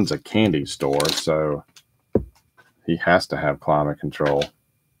 He runs a candy store, so he has to have climate control.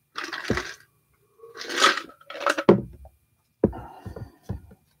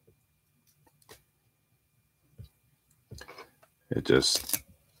 It just,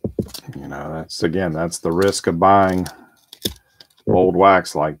 you know, that's the risk of buying old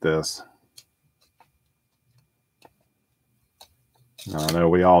wax like this. Now, I know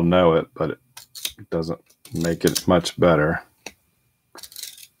we all know it, but it doesn't make it much better.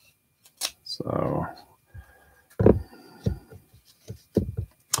 So,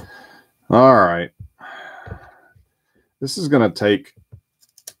 all right. This is going to take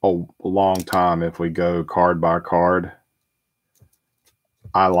a long time if we go card by card.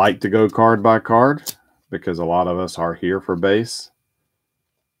 I like to go card by card because a lot of us are here for base.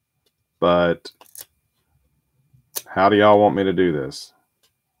 But how do y'all want me to do this?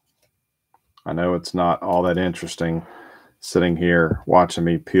 I know it's not all that interesting sitting here watching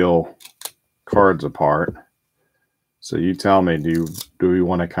me peel cards apart. So you tell me, do we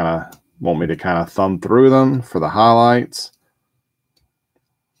want me to kind of thumb through them for the highlights?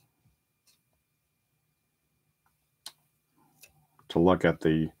 To look at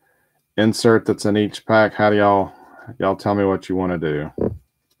the insert that's in each pack? How do y'all tell me what you want to do?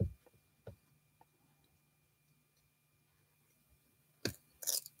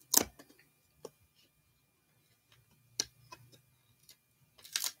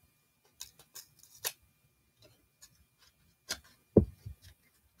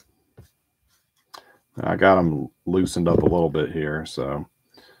 I got them loosened up a little bit here. So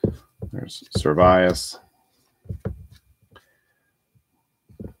there's Servias.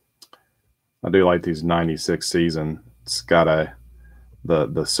 I do like these 96 season. It's got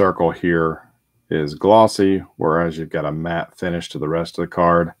the circle here is glossy, whereas you've got a matte finish to the rest of the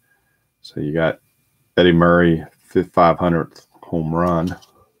card. So you got Eddie Murray, 500th home run.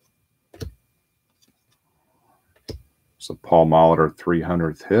 So Paul Molitor,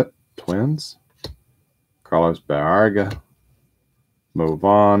 300th hit, Twins. Carlos Baerga, Mo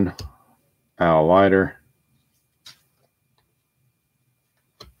Vaughn, Al Leiter.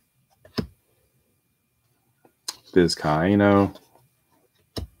 Vizcaíno,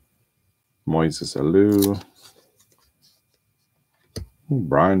 Moises Alou,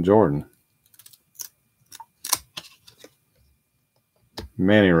 Brian Jordan,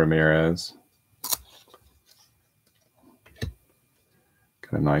 Manny Ramirez.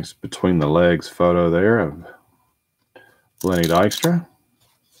 Got a nice between the legs photo there of Lenny Dykstra.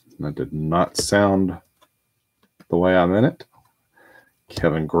 That did not sound the way I meant it.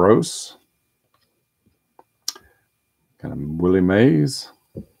 Kevin Gross. Got a Willie Mays.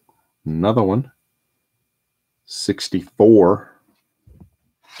 Another one. 64.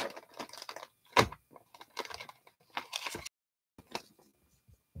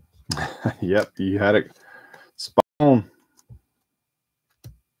 Yep, you had it spot on.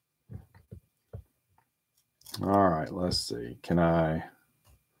 All right, let's see. Can I...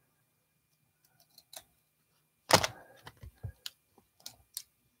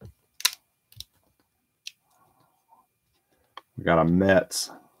 We got a Mets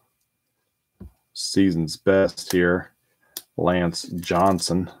season's best here, Lance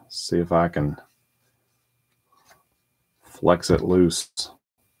Johnson. See if I can flex it loose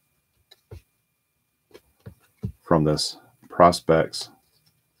from this prospects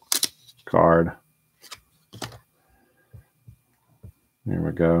card. There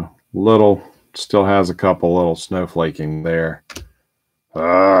we go. Little, still has a couple little snowflaking there.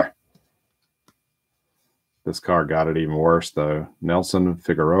 This card got it even worse, though. Nelson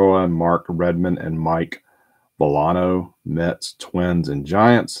Figueroa, Mark Redmond, and Mike Villano, Mets, Twins, and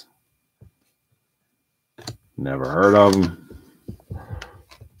Giants. Never heard of him.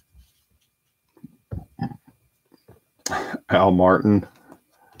 Al Martin.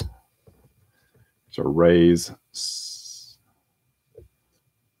 It's a Rays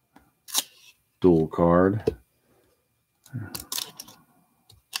dual card.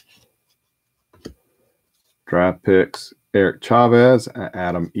 Draft picks, Eric Chavez and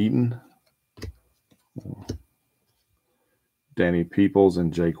Adam Eaton. Danny Peoples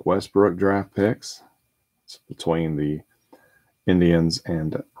and Jake Westbrook draft picks. It's between the Indians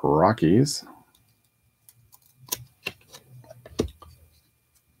and Rockies.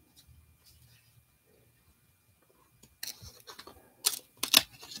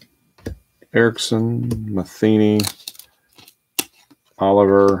 Erickson, Matheny,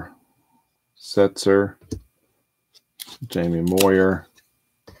 Oliver, Setzer, Jamie Moyer,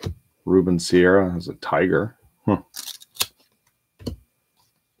 Ruben Sierra as a Tiger.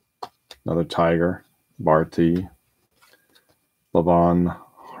 Another Tiger. Barty, Levon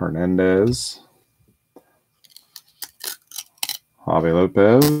Hernandez, Javi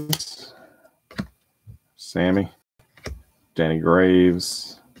Lopez, Sammy, Danny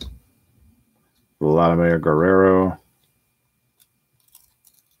Graves, Vladimir Guerrero,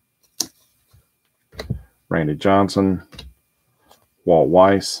 Randy Johnson, Walt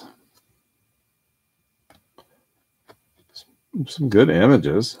Weiss. Some good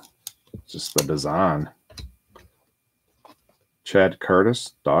images. Just the design. Chad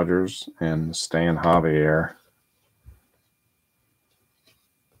Curtis, Dodgers, and Stan Javier.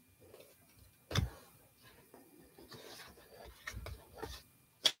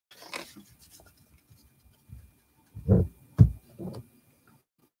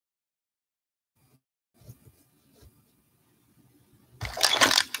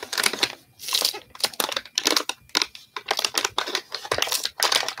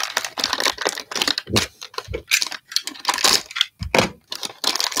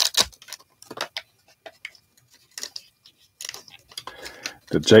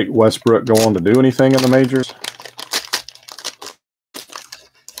 Did Jake Westbrook go on to do anything in the majors?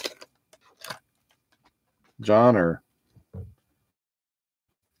 John, or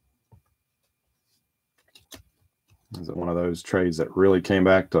is it one of those trades that really came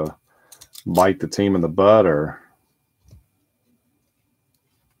back to bite the team in the butt, or?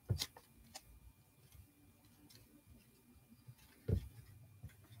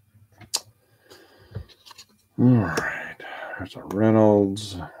 All right. There's a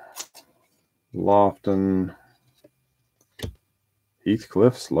Reynolds, Lofton,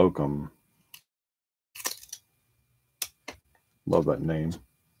 Heathcliff Slocum. Love that name.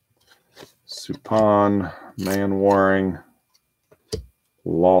 Suppan, Manwaring,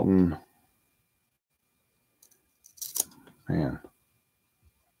 Lawton. Man.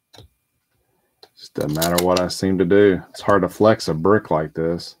 Just doesn't matter what I seem to do. It's hard to flex a brick like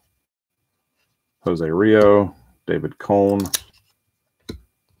this. Jose Rio, David Cone,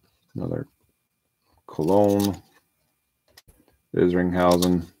 another Cologne,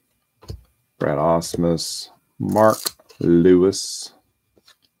 Isringhausen, Brad Osmus, Mark Lewis,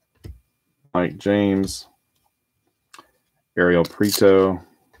 Mike James, Ariel Prieto,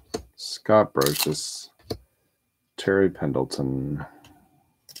 Scott Brocious, Terry Pendleton.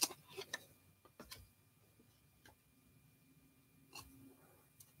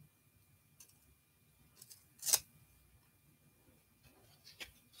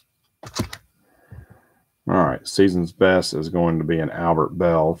 All right, season's best is going to be an Albert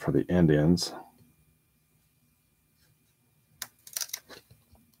Bell for the Indians.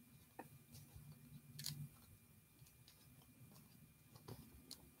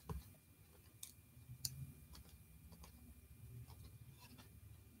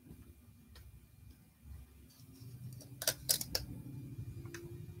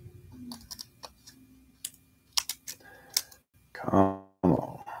 Come on.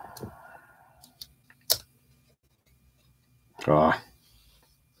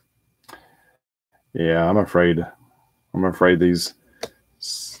 Yeah, I'm afraid these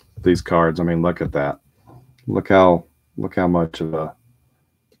cards, I mean, look at that. Look how much of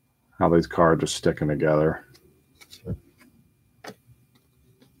how these cards are sticking together.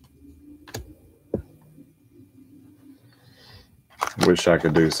 Wish I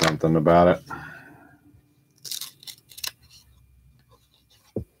could do something about it.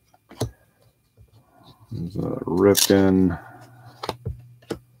 There's a Ripken.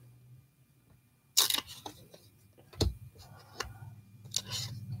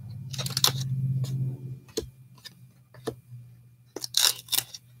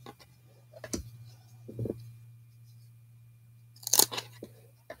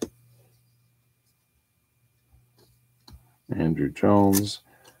 Andrew Jones.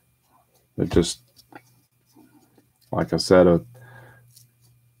 It just, like I said,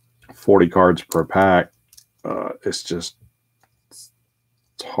 40 cards per pack. It's just it's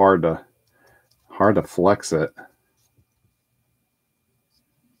hard to flex it.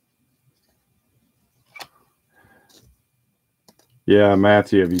 Yeah,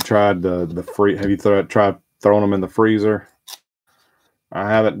 Matthew, have you tried the free? Have you tried throwing them in the freezer? I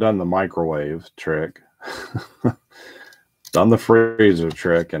haven't done the microwave trick. Done the freezer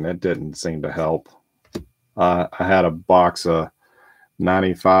trick, and it didn't seem to help. I had a box of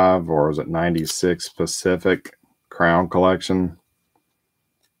 95, or was it 96 Pacific Crown Collection.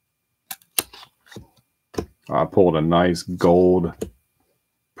 I pulled a nice gold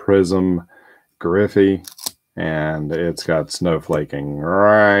prism Griffey, and it's got snowflaking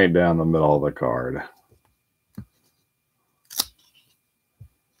right down the middle of the card.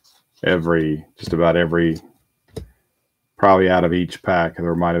 Just about every, probably out of each pack,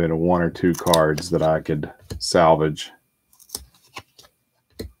 there might have been 1 or 2 cards that I could salvage.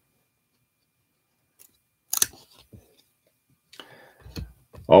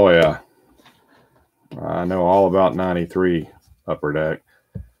 Oh yeah, I know all about 93 Upper Deck.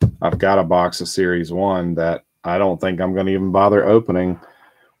 I've got a box of Series 1 that I don't think I'm going to even bother opening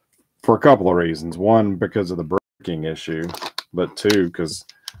for a couple of reasons. One, because of the breaking issue, but 2, because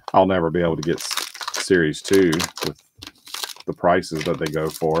I'll never be able to get Series 2 with the prices that they go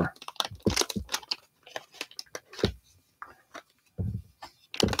for.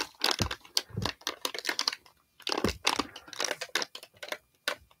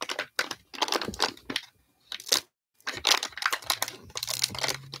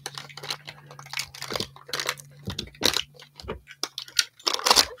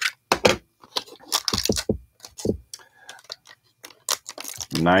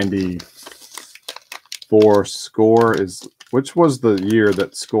 '94 Score is, which was the year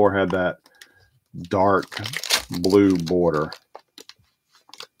that Score had that dark blue border?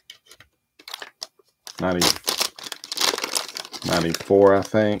 94, I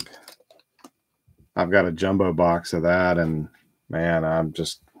think. I've got a jumbo box of that, and man, I'm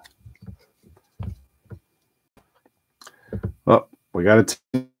just, oh, we got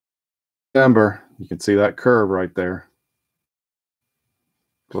a December. You can see that curve right there.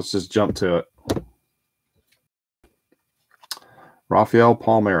 Let's just jump to it. Rafael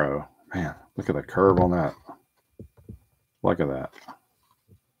Palmeiro. Man, look at the curve on that. Look at that.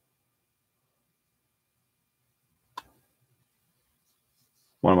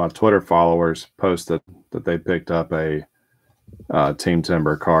 One of my Twitter followers posted that they picked up a Team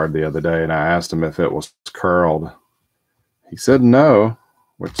Timber card the other day, and I asked him if it was curled. He said no,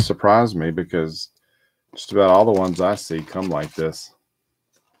 which surprised me because just about all the ones I see come like this.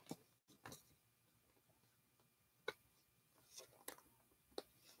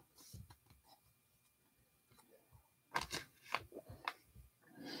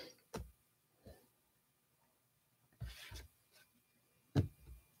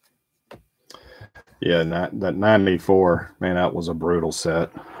 Yeah, that 94, man, that was a brutal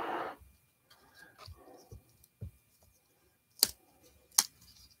set.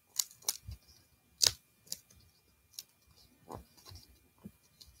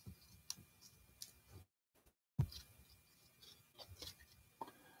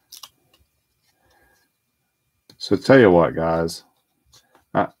 So tell you what, guys,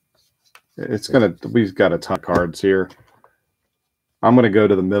 we've got a ton of cards here. I'm gonna go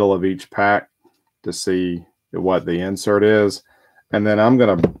to the middle of each pack to see what the insert is, and then I'm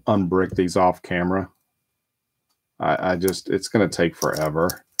gonna unbrick these off camera. It's gonna take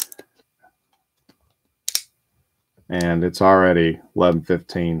forever, and it's already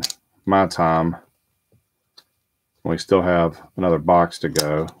 11:15 my time. We still have another box to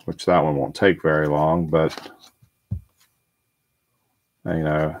go, which that one won't take very long, but you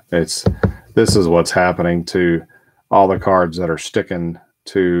know, this is what's happening to all the cards that are sticking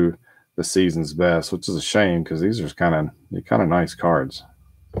to the season's best, which is a shame because these are kind of nice cards.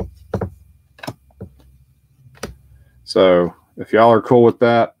 So if y'all are cool with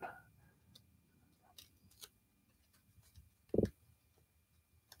that,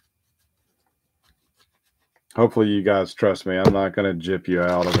 hopefully you guys trust me. I'm not going to jip you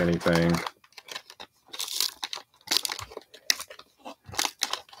out of anything.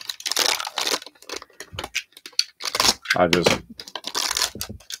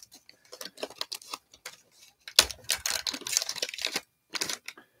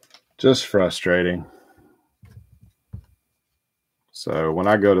 Just frustrating. So when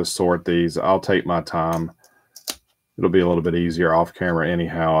I go to sort these, I'll take my time. it'll be a little bit easier off camera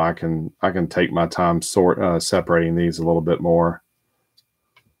anyhow. I can take my time separating these a little bit more.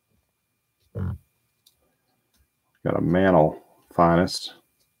 Got a Mantle Finest.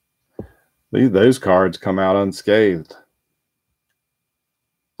 Those cards come out unscathed.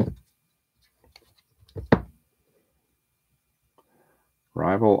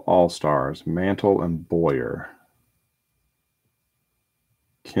 Rival All-Stars, Mantle and Boyer.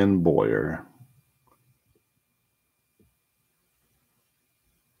 Ken Boyer.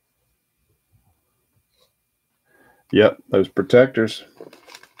 Yep, those protectors.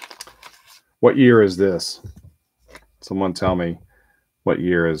 What year is this? Someone tell me, what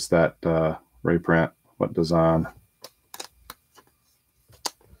year is that reprint? What design?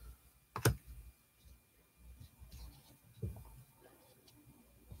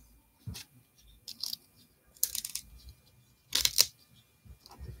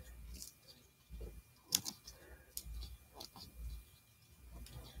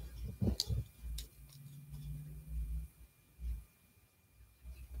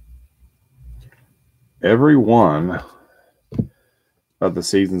 Every one of the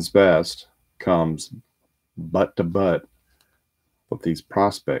season's best comes butt to butt with these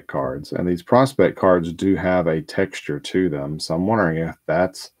prospect cards, and these prospect cards do have a texture to them. So I'm wondering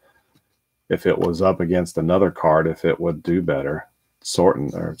if it was up against another card, if it would do better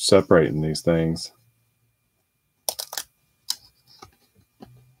sorting or separating these things.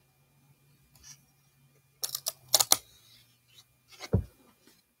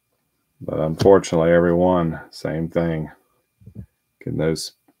 But unfortunately, every one, same thing. Getting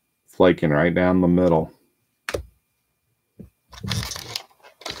those flaking right down the middle.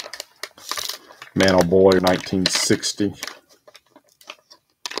 Mantle Boyer, 1960.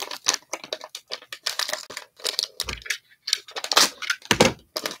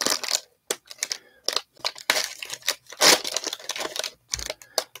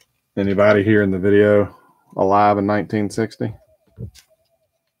 Anybody here in the video alive in 1960?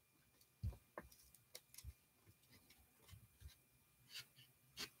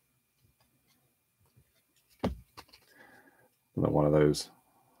 One of those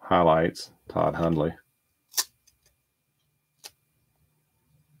highlights, Todd Hundley.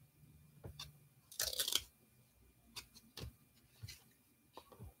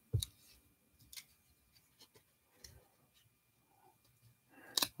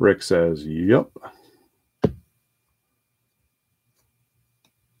 Rick says, yep.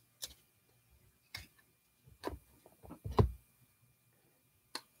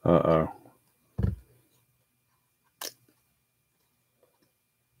 Uh-oh.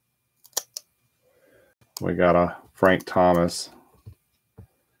 We got a Frank Thomas.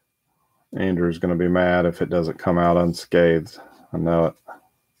 Andrew's going to be mad if it doesn't come out unscathed. I know it.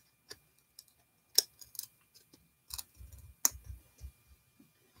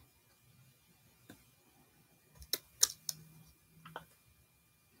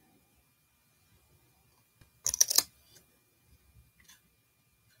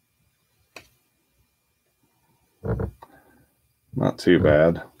 Not too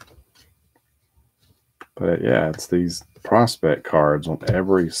bad. But yeah, it's these prospect cards on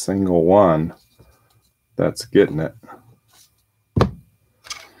every single one that's getting it.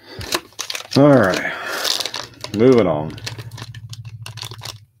 All right, moving on.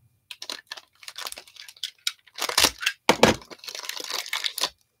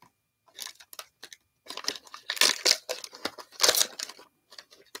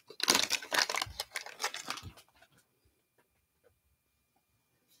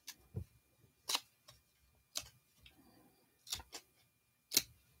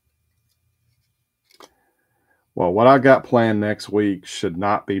 Well, what I got planned next week should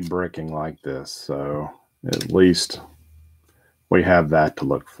not be bricking like this, so at least we have that to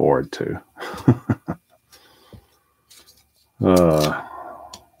look forward to.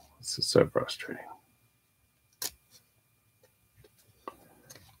 This is so frustrating.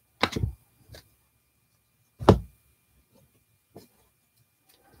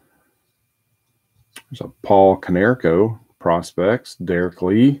 There's a Paul Konerko prospects, Derek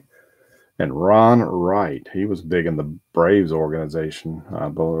Lee, and Ron Wright. He was big in the Braves organization, I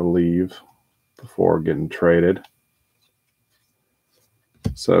believe, before getting traded.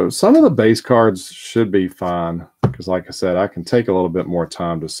 So some of the base cards should be fine because, like I said, I can take a little bit more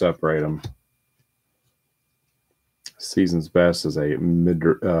time to separate them. Season's best is a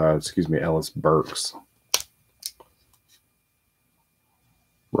Ellis Burks.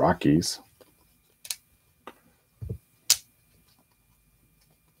 Rockies.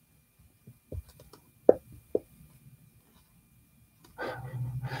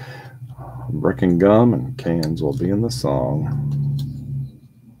 Brick and gum and cans will be in the song.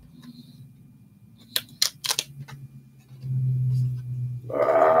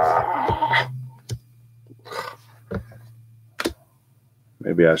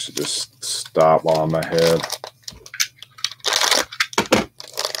 Maybe I should just stop while I'm ahead.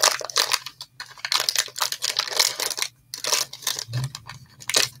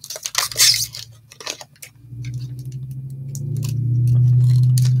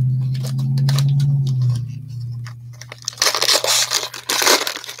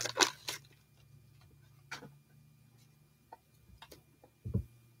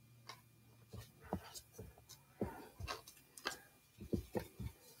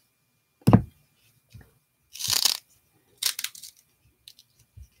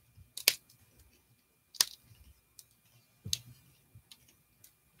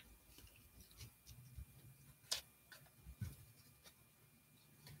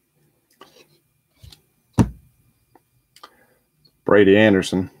 Brady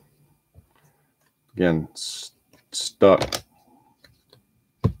Anderson. Again, stuck.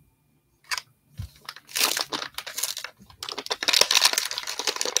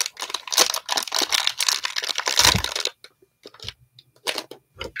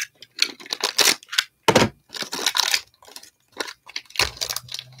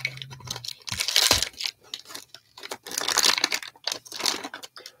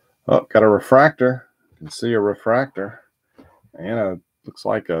 Oh, got a refractor. You can see a refractor. And looks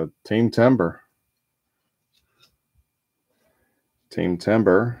like a Team Timber. Team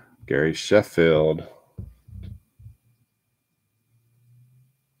Timber, Gary Sheffield.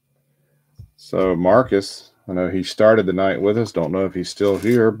 So Marcus, I know he started the night with us. Don't know if he's still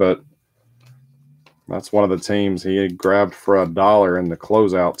here, but that's one of the teams he had grabbed for $1 in the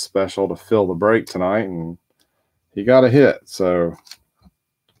closeout special to fill the break tonight, and he got a hit. So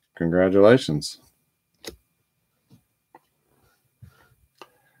congratulations.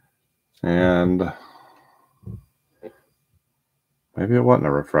 And maybe it wasn't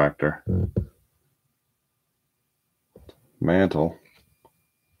a refractor. Mantle.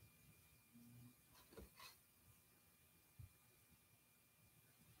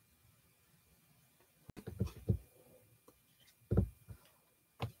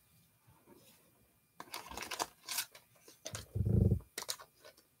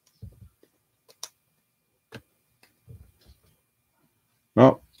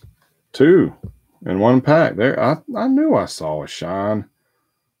 Oh, 2 in 1 pack. There, I knew I saw a shine.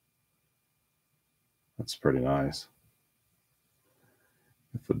 That's pretty nice.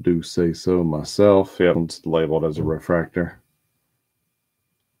 If I do say so myself. Yeah, it's labeled as a refractor.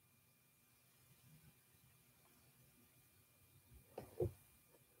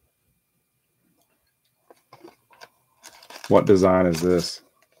 What design is this?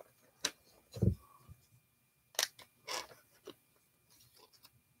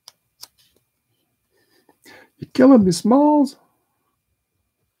 You killing me, Smalls?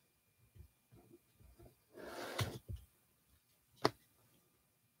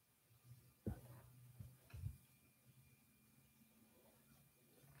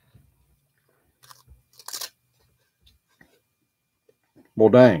 Well,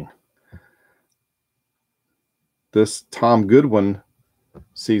 dang. This Tom Goodwin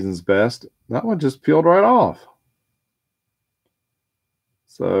season's best, that one just peeled right off.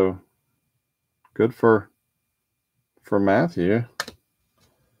 So good for Matthew.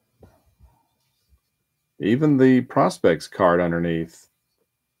 Even the prospects card underneath.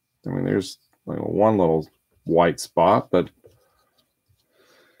 I mean, there's like one little white spot, but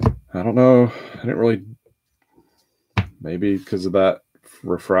I don't know. I didn't really, maybe because of that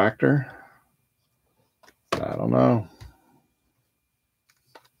refractor. I don't know.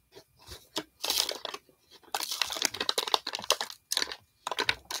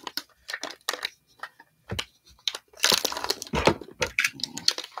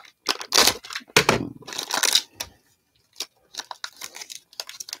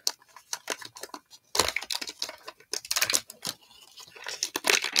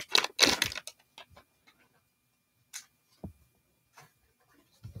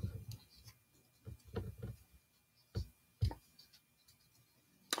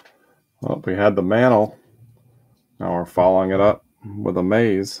 Well, we had the mantle. Now we're following it up with a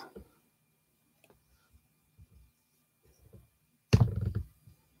maze.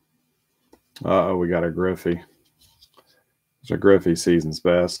 Uh-oh, we got a Griffey. It's a Griffey season's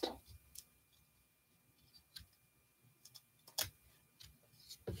best.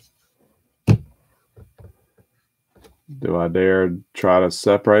 Do I dare try to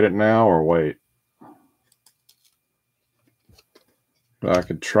separate it now or wait? I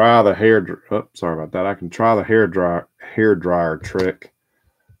could try the sorry about that. I can try the hair dryer trick.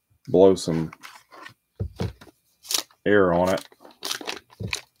 Blow some air on it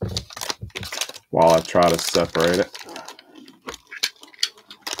while I try to separate it.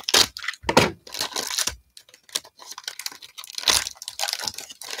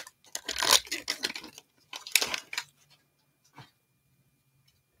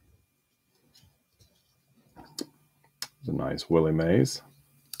 It's a nice Willie Mays.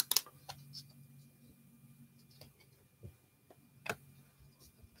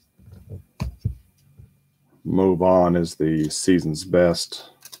 Move On is the season's best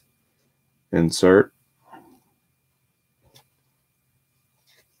insert.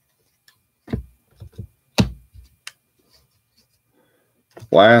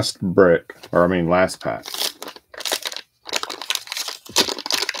 Last pack.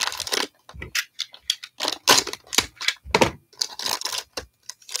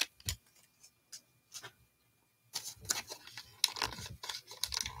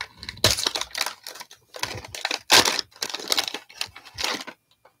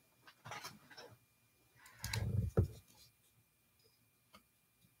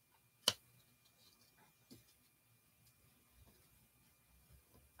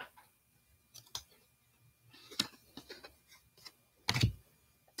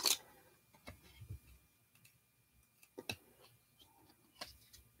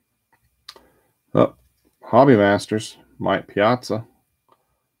 Oh, Hobby Masters, Mike Piazza.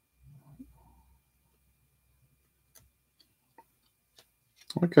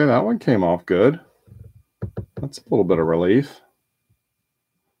 Okay, that one came off good. That's a little bit of relief.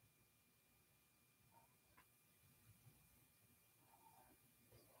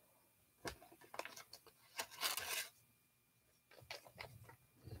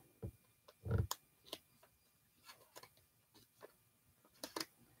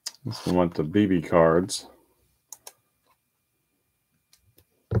 This one went to BB Cards.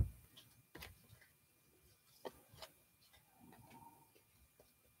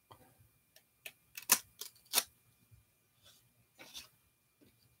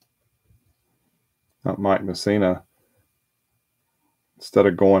 Not Mike Messina. Instead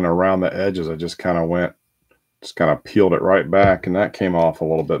of going around the edges, I just kind of peeled it right back, and that came off a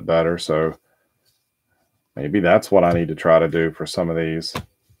little bit better. So maybe that's what I need to try to do for some of these.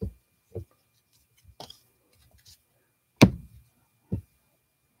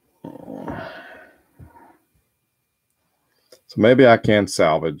 So maybe I can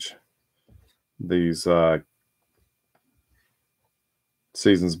salvage these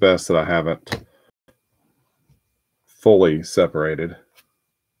season's best that I haven't fully separated.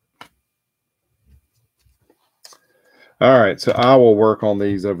 All right, so I will work on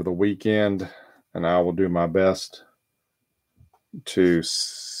these over the weekend, and I will do my best to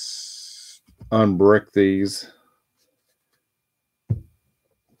unbrick these.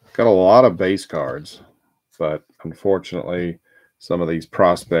 Got a lot of base cards, but unfortunately, some of these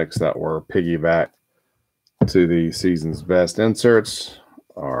prospects that were piggyback to the season's best inserts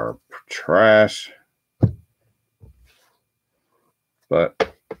are trash.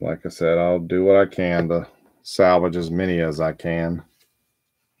 But like I said, I'll do what I can to salvage as many as I can.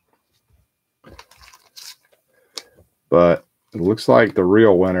 But it looks like the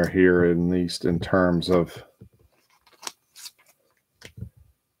real winner here, at least in terms of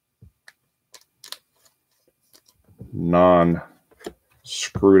non-screwed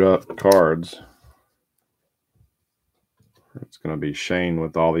up cards, it's going to be Shane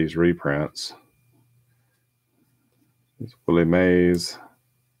with all these reprints. It's Willie Mays.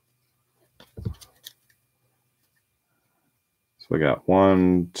 So we got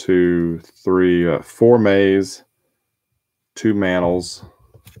 1, 2, 3, 4 Mays, 2 Mantles,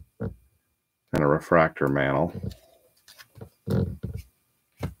 and a refractor Mantle.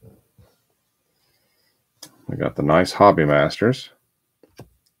 We got the nice Hobby Masters.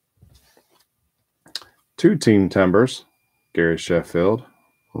 2 Team Timbers, Gary Sheffield,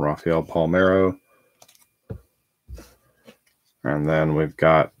 Rafael Palmeiro. And then we've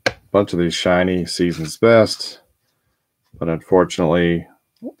got a bunch of these shiny season's best, but unfortunately,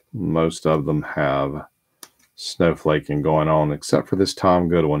 most of them have snowflaking going on, except for this Tom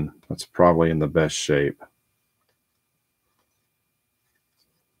Goodwin. That's probably in the best shape.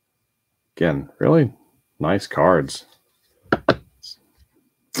 Again, really nice cards.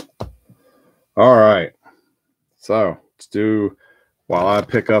 All right. So let's do, while I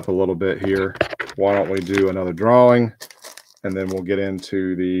pick up a little bit here, why don't we do another drawing, and then we'll get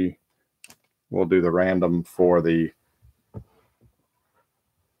into we'll do the random for the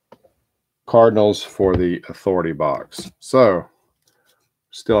Cardinals for the Authority box. So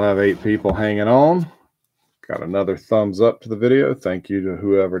Still have 8 people hanging on. Got another thumbs up to the video. Thank you to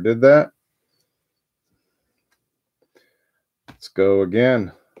whoever did that. Let's go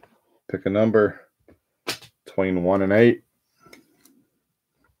again. Pick a number between 1 and 8.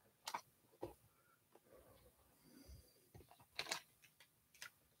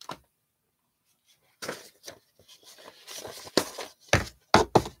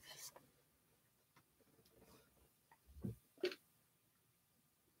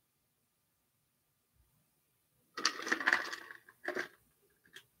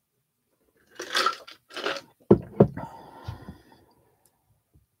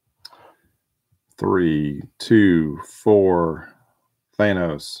 Three, 2, 4,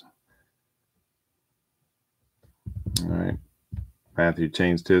 Thanos. All right. Matthew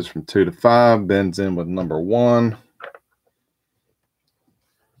changed his from 2 to 5. Ben's in with number 1.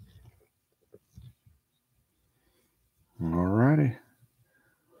 All righty.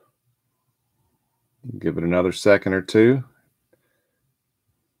 Give it another second or two.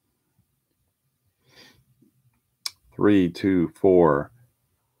 3, 2, 4,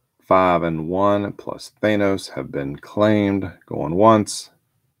 5, and 1 plus Thanos have been claimed. Going once.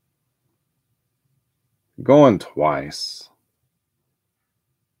 Going twice.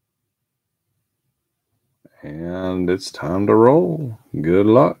 And it's time to roll. Good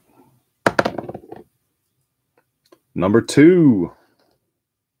luck. Number 2.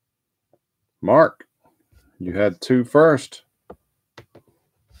 Mark, you had 2 first.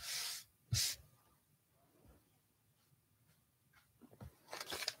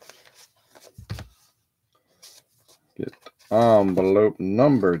 Get envelope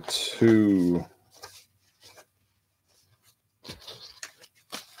number 2.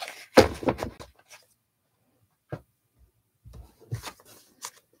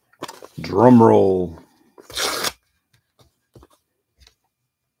 Drum roll.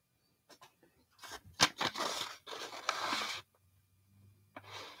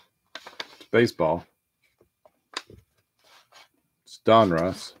 Baseball. It's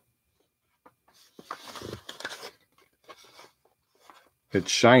Donruss. It's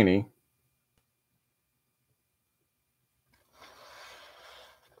shiny.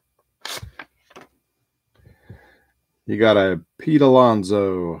 You got a Pete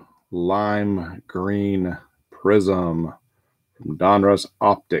Alonso lime green prism from Donruss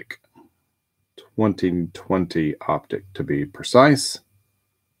Optic. 2020 Optic to be precise.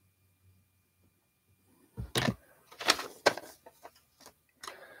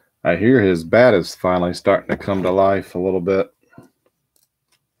 I hear his bat is finally starting to come to life a little bit.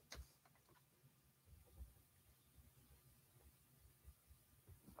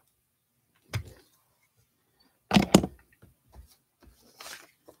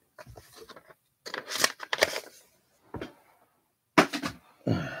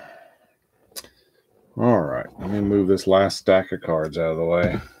 All right, let me move this last stack of cards out of the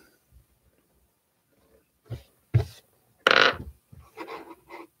way.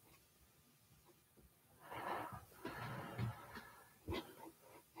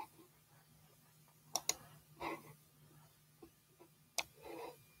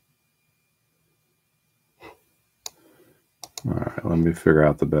 All right, let me figure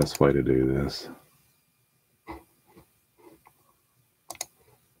out the best way to do this.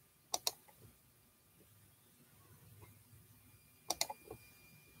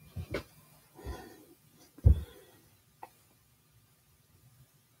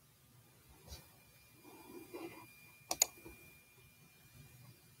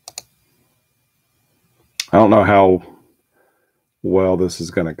 I don't know how well this is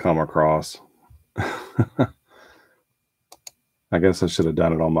going to come across. I guess I should have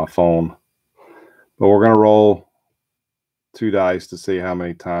done it on my phone. But we're going to roll 2 dice to see how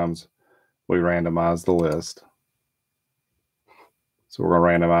many times we randomize the list. So we're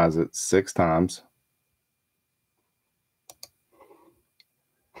going to randomize it 6 times.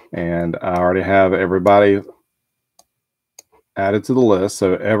 And I already have everybody added to the list.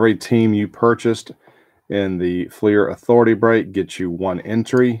 So every team you purchased in the Fleer Authority break gets you 1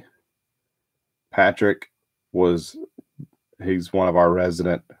 entry. Patrick he's one of our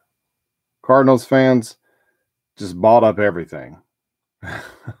resident Cardinals fans. Just bought up everything.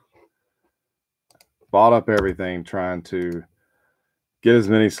 Bought up everything trying to get as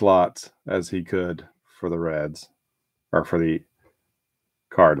many slots as he could for the Reds or for the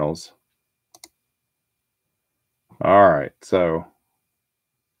Cardinals. All right, so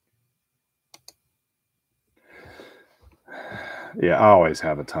yeah, I always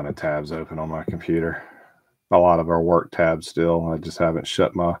have a ton of tabs open on my computer. A lot of our work tabs still. I just haven't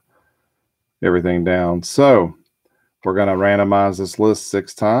shut everything down. So We're going to randomize this list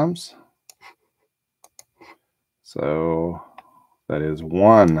 6 times. So that is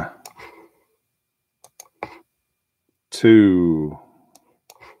 1, 2,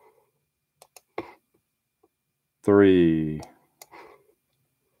 3,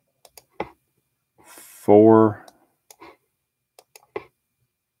 4,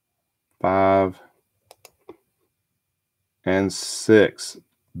 5, and 6.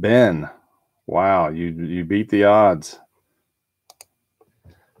 Ben, wow, you beat the odds.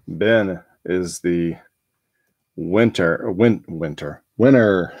 Ben is the winner.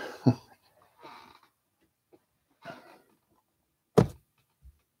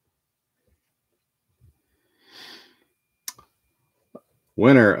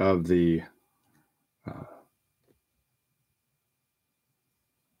 Winner of the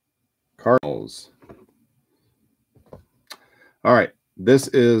Cardinals. All right, this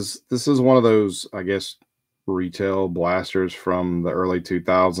is one of those, I guess, retail blasters from the early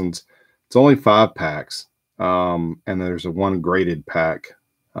 2000s. It's only 5 packs, and there's a 1 graded pack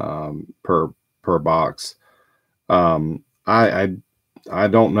per box. I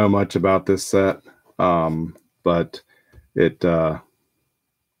don't know much about this set, but it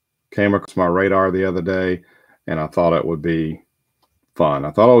came across my radar the other day, and I thought it would be fun.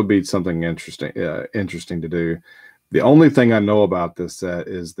 I thought it would be something interesting to do. The only thing I know about this set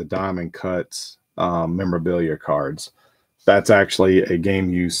is the Diamond Cuts memorabilia cards. That's actually a game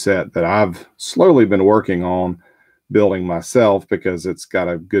used set that I've slowly been working on building myself, because it's got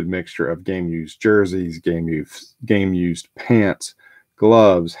a good mixture of game used jerseys, game used pants,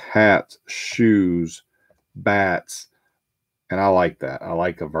 gloves, hats, shoes, bats, and I like that. I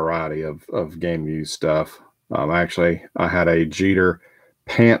like a variety of game used stuff. Actually, I had a Jeter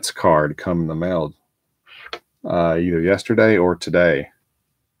pants card come in the mail either yesterday or today.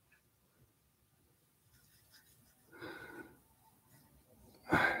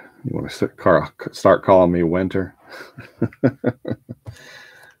 You want to start calling me Winter?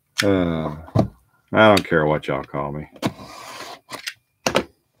 I don't care what y'all call me.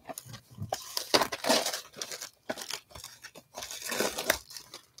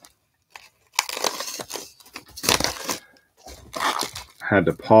 Had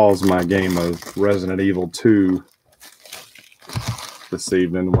to pause my game of Resident Evil 2 this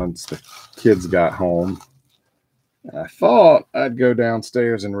evening once the kids got home. I thought I'd go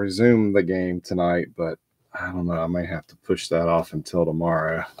downstairs and resume the game tonight, but I don't know. I may have to push that off until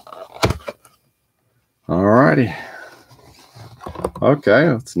tomorrow. All righty. Okay,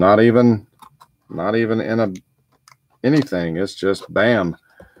 it's not even in anything. It's just bam.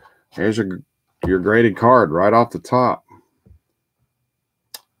 Here's your graded card right off the top.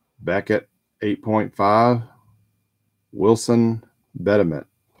 Beckett 8.5, Wilson Betterment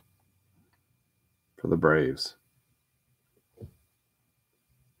for the Braves.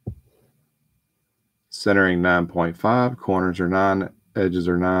 Centering 9.5, corners are 9, edges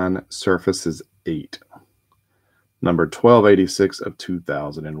are 9, surface is 8. Number 1286 of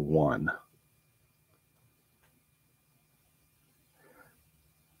 2001.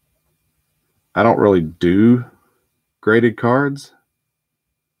 I don't really do graded cards.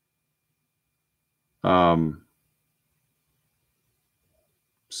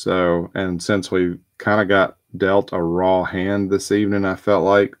 And since we kind of got dealt a raw hand this evening, I felt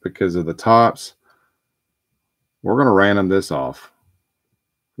like, because of the tops, we're going to random this off.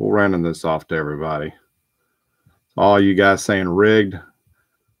 We'll random this off to everybody. All you guys saying rigged,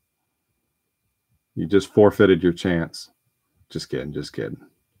 you just forfeited your chance. Just kidding, just kidding.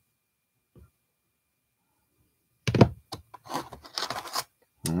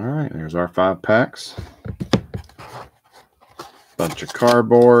 All right, there's our 5 packs. Bunch of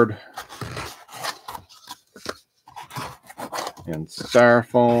cardboard and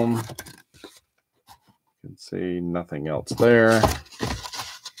styrofoam. You can see nothing else there.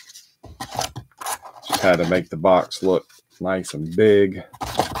 Just had to make the box look nice and big.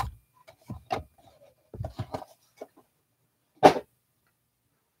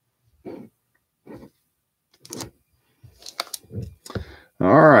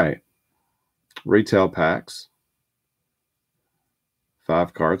 All right, retail packs.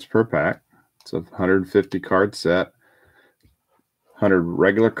 5 cards per pack. It's a 150 card set. 100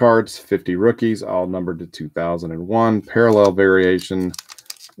 regular cards, 50 rookies, all numbered to 2001. Parallel variation,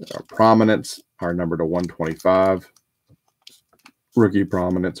 prominence are numbered to 125. Rookie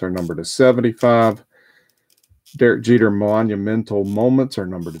prominence are numbered to 75. Derek Jeter monumental moments are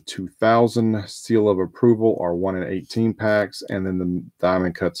numbered to 2000. Seal of approval are 1 in 18 packs. And then the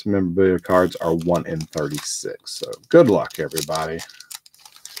Diamond Cuts memorabilia cards are 1 in 36. So good luck, everybody.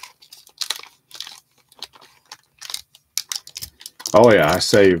 Oh yeah, I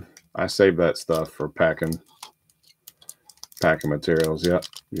save that stuff for packing materials. Yep,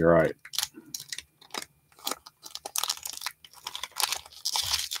 you're right.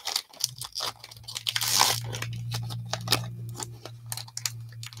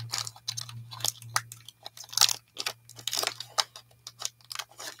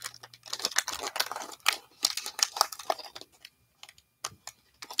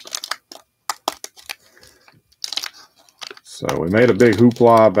 So we made a big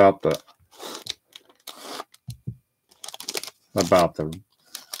hoopla about the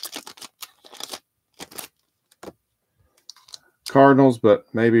Cardinals, but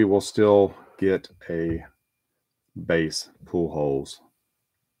maybe we'll still get a base Pujols.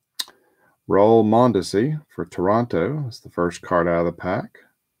 Roll Mondesi for Toronto is the first card out of the pack.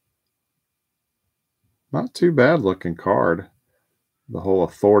 Not too bad looking card. The whole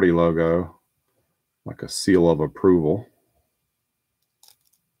authority logo, like a seal of approval.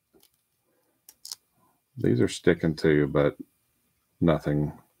 These are sticking too, but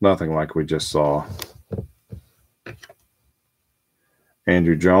nothing like we just saw.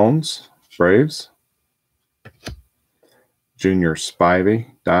 Andrew Jones, Braves. Junior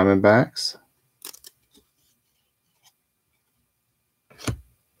Spivey, Diamondbacks.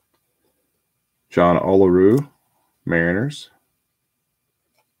 John Olerud, Mariners.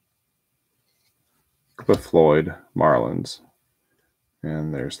 Cliff Floyd, Marlins.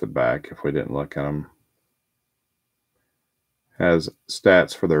 And there's the back if we didn't look at them. Has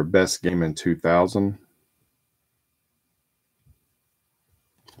stats for their best game in 2000.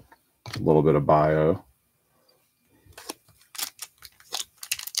 A little bit of bio.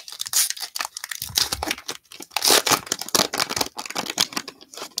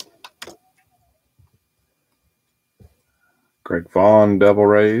 Greg Vaughn, Devil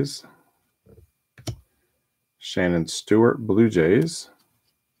Rays. Shannon Stewart, Blue Jays.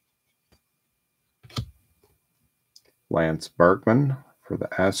 Lance Berkman for the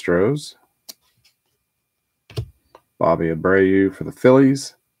Astros. Bobby Abreu for the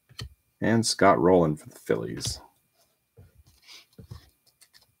Phillies. And Scott Rowland for the Phillies.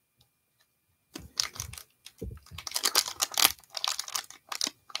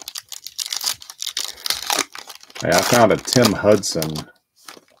 Hey, I found a Tim Hudson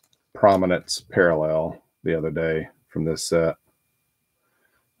prominence parallel the other day from this set.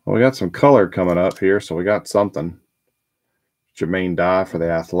 Well, we got some color coming up here, so we got something. Jermaine Dye for the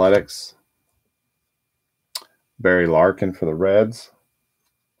Athletics. Barry Larkin for the Reds.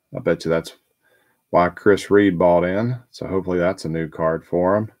 I bet you that's why Chris Reed bought in. So hopefully that's a new card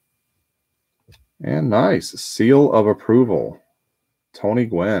for him. And nice. Seal of approval. Tony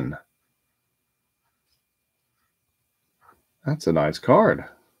Gwynn. That's a nice card.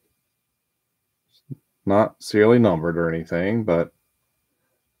 Not serially numbered or anything, but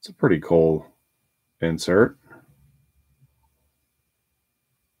it's a pretty cool insert.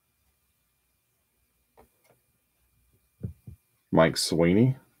 Mike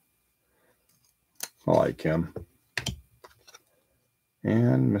Sweeney. I like him.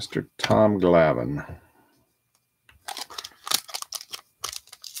 And Mr. Tom Glavine.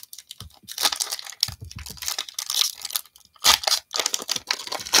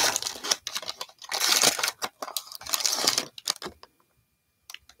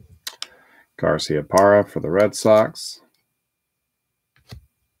 Garciaparra for the Red Sox.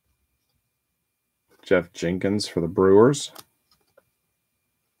 Jeff Jenkins for the Brewers.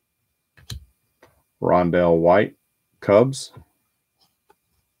 Rondell White, Cubs.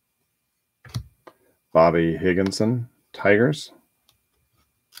 Bobby Higginson, Tigers.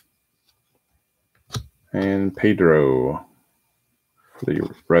 And Pedro for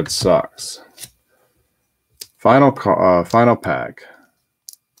the Red Sox. Final pack.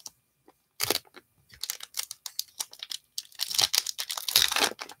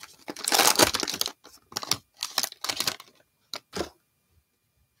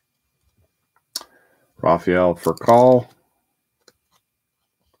 Rafael Furcal.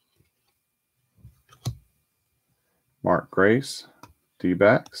 Mark Grace,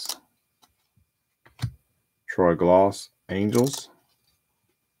 D-backs. Troy Gloss, Angels.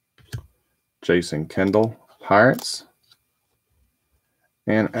 Jason Kendall, Pirates.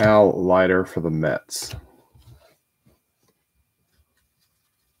 And Al Leiter for the Mets.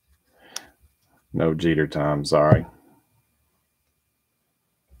 No Jeter time, sorry.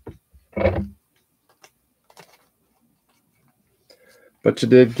 But you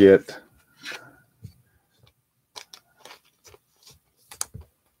did get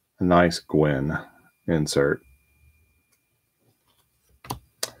a nice Gwynn insert.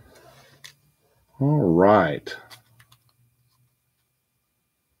 All right.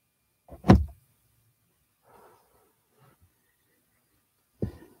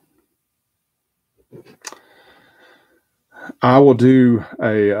 I will do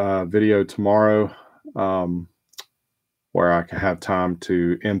a video tomorrow where I can have time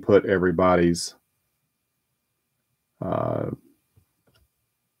to input everybody's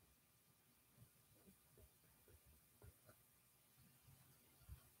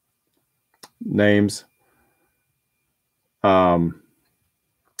names to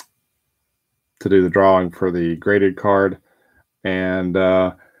do the drawing for the graded card. And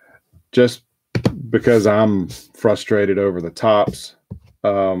just because I'm frustrated over the Topps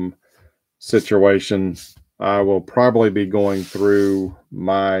situation, I will probably be going through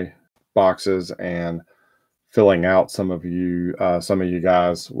my boxes and filling out some of you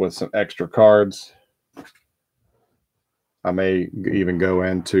guys with some extra cards. I may even go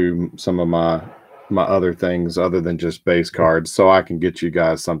into some of my other things other than just base cards, so I can get you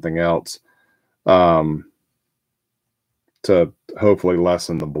guys something else to hopefully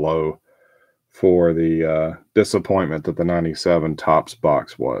lessen the blow for the disappointment that the 97 Topps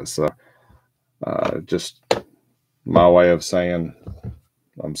box was. So just my way of saying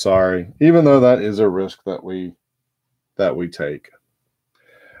I'm sorry, even though that is a risk that we take.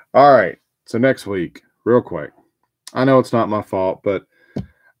 All right, so next week, real quick. I know it's not my fault, but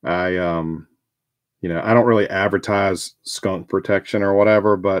I I don't really advertise skunk protection or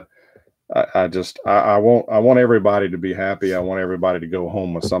whatever, but I want everybody to be happy. I want everybody to go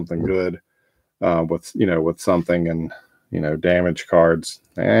home with something good, with something, and damaged cards.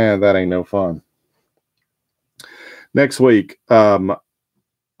 That ain't no fun. Next week, I've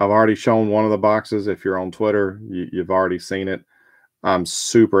already shown one of the boxes. If you're on Twitter, you've already seen it. I'm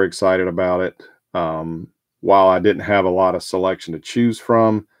super excited about it. While I didn't have a lot of selection to choose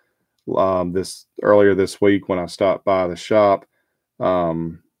from earlier this week when I stopped by the shop,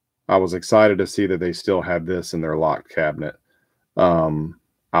 I was excited to see that they still had this in their locked cabinet.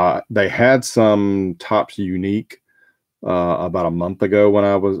 They had some Topps Unique about a month ago when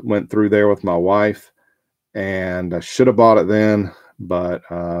I went through there with my wife, and I should have bought it then, but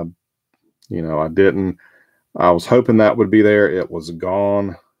I didn't. I was hoping that would be there. It was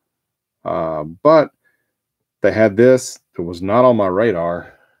gone. But they had this. It was not on my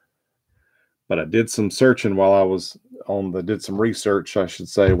radar, but I did some searching while I was did some research, I should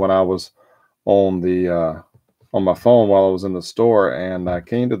say, when I was on my phone while I was in the store, and I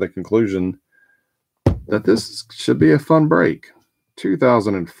came to the conclusion that this should be a fun break.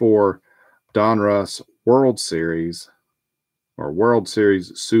 2004 Donruss World Series, or World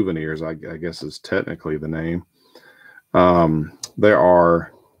Series Souvenirs, I guess is technically the name. There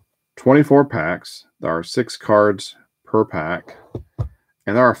are 24 packs. There are 6 cards per pack,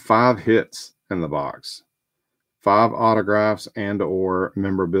 and there are 5 hits in the box. 5 autographs and/or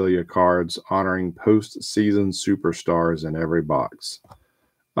memorabilia cards honoring postseason superstars in every box.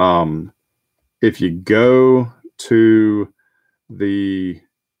 If you go to the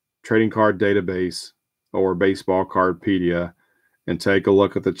trading card database or Baseball Cardpedia and take a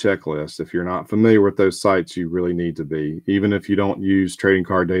look at the checklist, if you're not familiar with those sites, you really need to be. Even if you don't use Trading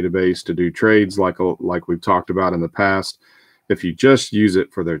Card Database to do trades like we've talked about in the past, if you just use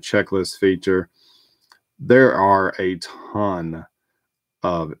it for their checklist feature, there are a ton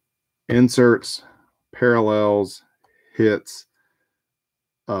of inserts, parallels, hits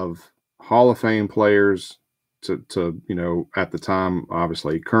of Hall of Fame players to at the time,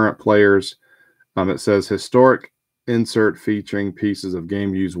 obviously, current players. It says historic insert featuring pieces of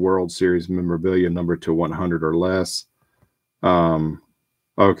game-used World Series memorabilia numbered to 100 or less.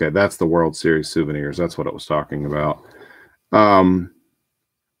 Okay, that's the World Series souvenirs. That's what it was talking about.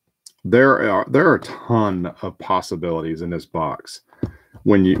 There are a ton of possibilities in this box.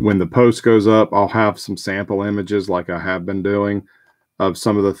 When the post goes up, I'll have some sample images like I have been doing of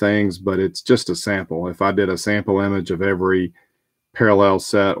some of the things, but it's just a sample. If I did a sample image of every parallel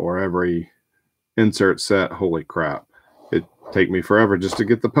set or every insert set, holy crap, it'd take me forever just to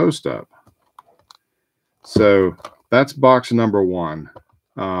get the post up. So that's box number 1.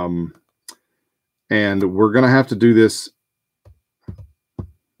 And we're going to have to do this.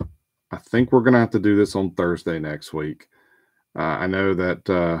 I think we're going to have to do this on Thursday next week. I know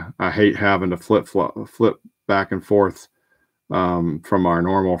that I hate having to flip back and forth from our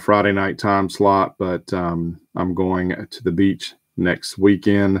normal Friday night time slot, but I'm going to the beach next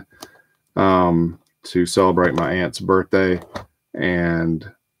weekend to celebrate my aunt's birthday,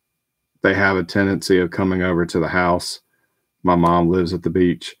 and they have a tendency of coming over to the house. My mom lives at the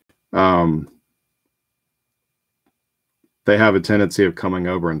beach. They have a tendency of coming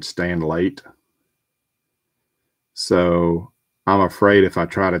over and staying late. So I'm afraid if I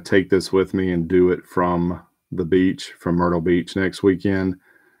try to take this with me and do it from the beach, from Myrtle Beach next weekend,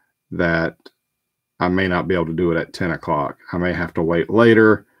 that I may not be able to do it at 10 o'clock. I may have to wait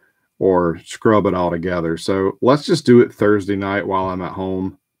later or scrub it all together. So let's just do it Thursday night while I'm at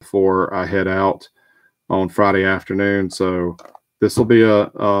home before I head out on Friday afternoon. So this will be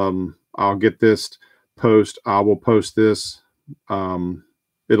I'll get this post. I will post this.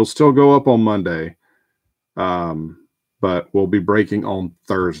 It'll still go up on Monday, but we'll be breaking on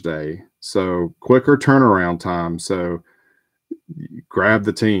Thursday. So quicker turnaround time. So grab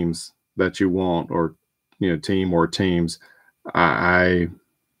the teams that you want, or team or teams. I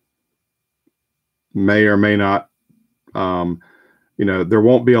may or may not. There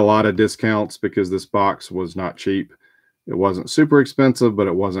won't be a lot of discounts because this box was not cheap. It wasn't super expensive, but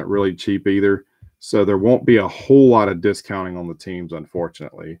it wasn't really cheap either. So there won't be a whole lot of discounting on the teams,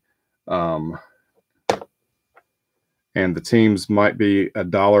 unfortunately. And the teams might be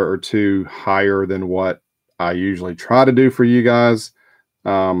 $1 or $2 higher than what I usually try to do for you guys.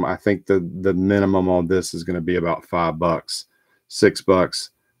 I think the minimum on this is going to be about $5,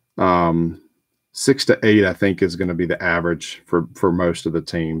 $6. 6 to 8, I think, is going to be the average for most of the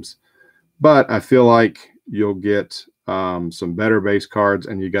teams. But I feel like you'll get some better base cards,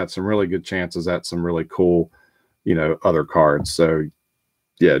 and you got some really good chances at some really cool, other cards. So,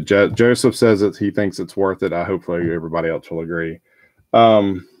 yeah, Joseph says that he thinks it's worth it. Hopefully everybody else will agree.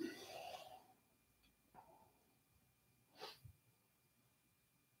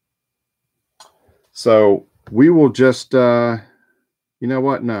 So we will just, you know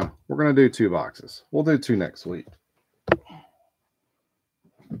what? No, we're going to do 2 boxes. We'll do 2 next week.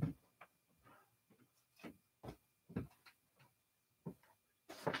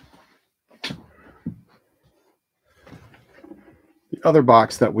 The other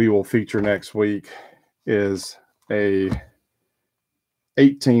box that we will feature next week is a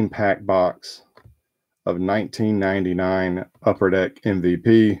 18-pack box of 1999 Upper Deck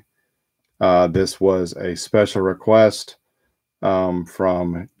MVP. This was a special request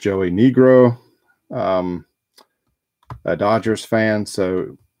from Joey Negro, a Dodgers fan.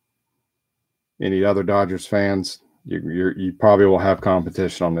 So any other Dodgers fans, you probably will have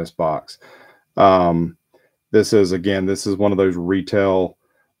competition on this box. This is one of those retail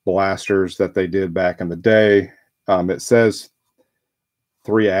blasters that they did back in the day. It says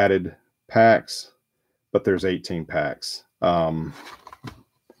 3 added packs, but there's 18 packs.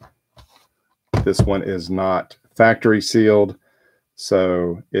 This one is not factory sealed,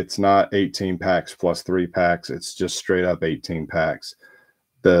 so it's not 18 packs plus 3 packs. It's just straight up 18 packs.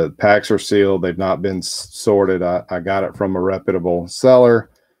 The packs are sealed. They've not been sorted. I got it from a reputable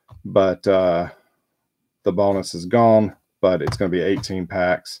seller, but the bonus is gone. But it's going to be 18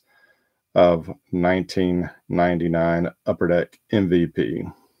 packs of 1999 Upper Deck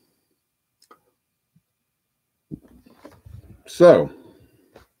MVP. So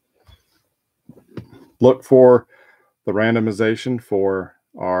look for the randomization for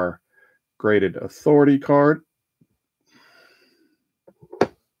our graded authority card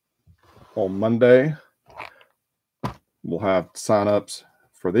on Monday. We'll have signups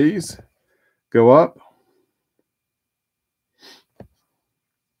for these go up,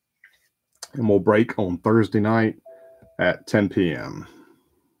 and we'll break on Thursday night at 10 p.m.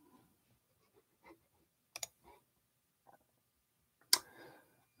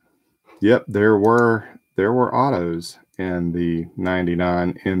 Yep, there were autos in the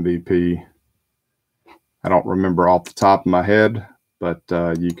 99 MVP. I don't remember off the top of my head, but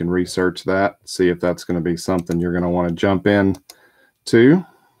you can research that, see if that's going to be something you're going to want to jump in to.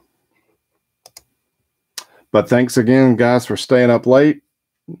 But thanks again, guys, for staying up late.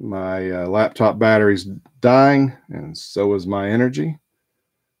 My laptop battery's dying, and so is my energy.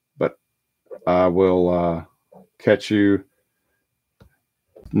 But I will catch you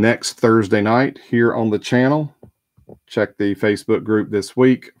next Thursday night here on the channel. Check the Facebook group this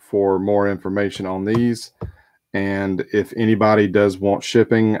week for more information on these. And if anybody does want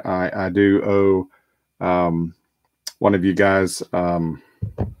shipping, I do owe one of you guys. I'm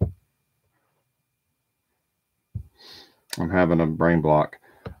having a brain block.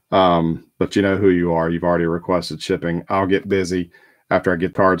 But you know who you are. You've already requested shipping. I'll get busy after I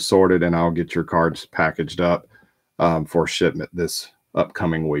get cards sorted, and I'll get your cards packaged up for shipment this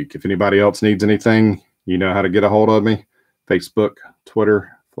upcoming week. If anybody else needs anything, you know how to get a hold of me. Facebook,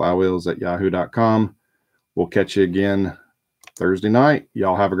 Twitter, flywheels@yahoo.com. We'll catch you again Thursday night.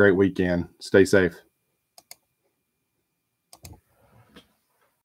 Y'all have a great weekend. Stay safe.